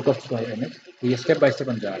 अल्टीमेट शो कर चुका है इमेज, तो ये स्टेप बाय स्टेप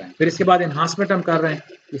हम जा रहे हैं। फिर इसके बाद इन्हांसमेंट हम कर रहे हैं,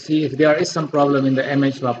 कि see if there is some problem in the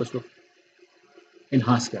image, तो आप उसको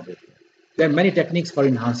इन्हांस कर देते हैं। There are many techniques for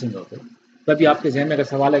enhancing of it. तभी आपके जहन में अगर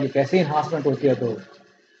सवाल है कि कैसे इन्हांसमेंट होती है, तो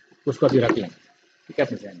उसको अभी रख लें, ठीक है,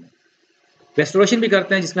 अपने जहन में। रेस्टोरेशन भी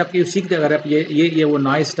करते हैं जिसमें आपकी सीखते अगर आप ये वो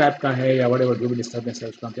नॉइस टाइप का है या वट एवर जो भी डिस्टर्बेंस है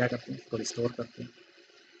उसको हम क्या करते हैं, उसको रिस्टोर करते हैं।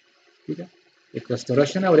 ठीक है, एक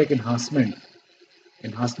रेस्टोरेशन है और एक इन्हांसमेंट।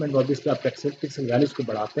 इन्हांसमेंट ऑब्वियसली आप पिक्सल वैल्यूज को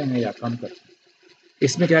बढ़ाते हैं या कम करते हैं।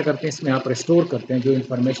 इसमें क्या करते हैं, इसमें आप रिस्टोर करते हैं जो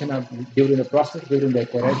इन्फॉर्मेशन आप during the process, during the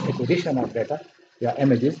acquisition of data या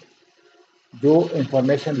इमेजेस, जो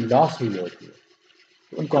इन्फॉर्मेशन लॉस हुई होती है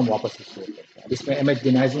तो उनको हम वापस रिस्टोर करते हैं। इसमें इमेज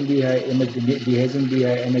डिनाइजिंग भी है, इमेज डिहेजिंग भी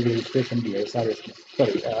है, इमेज रजिस्ट्रेशन भी है, सारे इसमें,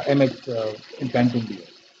 सॉरी इमेज इंपेंटिंग भी है,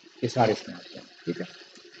 ये सारे इसमें आते हैं। ठीक है,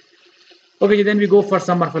 okay, then we go for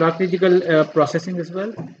some morphological processing as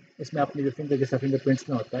well. इसमें आपने जो फिंगरप्रिंट्स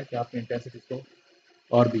में होता है कि आपने इंटेंसिटी को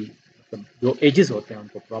और भी मतलब जो एजेस होते हैं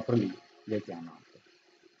उनको प्रॉपरली लेके आना होता है।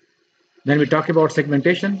 Then we talk about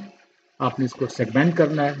segmentation, आपने इसको सेगमेंट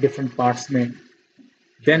करना है डिफरेंट पार्ट्स में।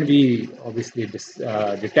 Then we obviously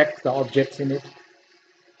detect the objects in it.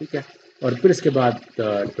 ठीक है, और फिर इसके बाद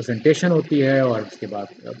रिप्रेजेंटेशन होती है, और इसके बाद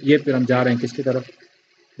ये फिर हम जा रहे हैं किसकी तरफ,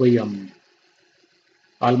 वही हम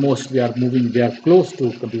almost we are close to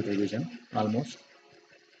computer vision almost.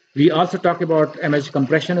 We also talk about image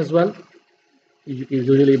compression as well.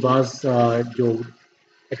 Usually बाज जो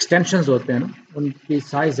extensions होते हैं ना उनकी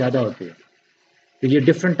साइज ज़्यादा होती है, तो ये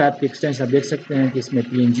डिफरेंट टाइप के एक्सटेंशन आप देख सकते हैं कि इसमें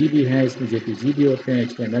PNG भी है, इसमें JPG भी होते हैं,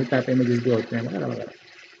 HTML टाइप इमेजेस भी होते हैं वगैरह वगैरह।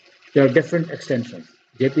 There are different extension,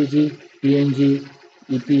 JPG, PNG,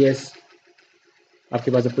 EPS।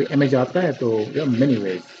 आपके पास जब कोई इमेज आता है तो मेनी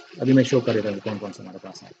वेज, अभी मैं शो कर देता हूँ कौन कौन से हमारे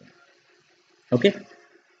पास आते हैं। Okay,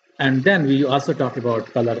 and then we also talk about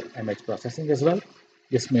colour image processing as well,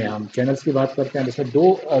 जिसमें हम चैनल्स की बात करते हैं। जिसमें दो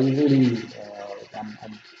यूजुअली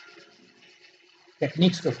हम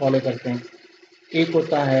टेक्निक्स को फॉलो करते हैं। एक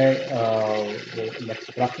होता है वो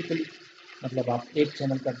लेक्सियोग्राफिकली, मतलब आप एक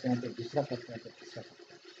चैनल करते हैं तो दूसरा करते हैं तो तीसरा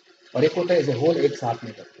करते हैं, और एक होता है एज ए होल एक साथ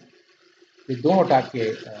में करते हैं। ये दोनों टाइप के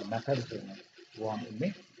मेथड्स जो हैं वो हम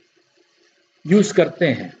इनमें यूज करते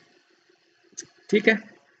हैं। ठीक है,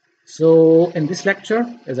 so in this lecture,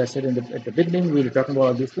 as I said at the beginning, we will talk about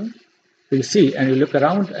all these things. So you see and you look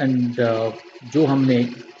around and जो हमने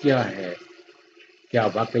किया है क्या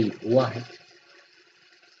वाकई हुआ है,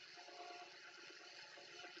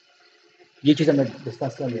 ये चीज़ हमने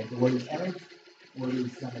डिस्कस कर लिया कि वो इज इमेज, वो इज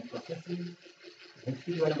प्रोसेसिंग,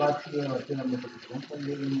 हिस्ट्री वाली बात की है, और फिर हमने कुछ एग्जांपल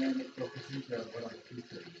ले लिए हैं प्रोसेसिंग के और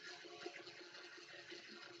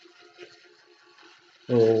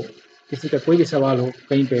तो किसी का कोई भी सवाल हो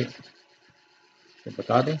कहीं पे तो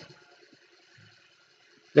बता दें।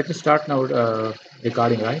 Let me start now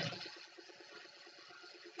recording, right?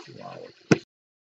 Wow.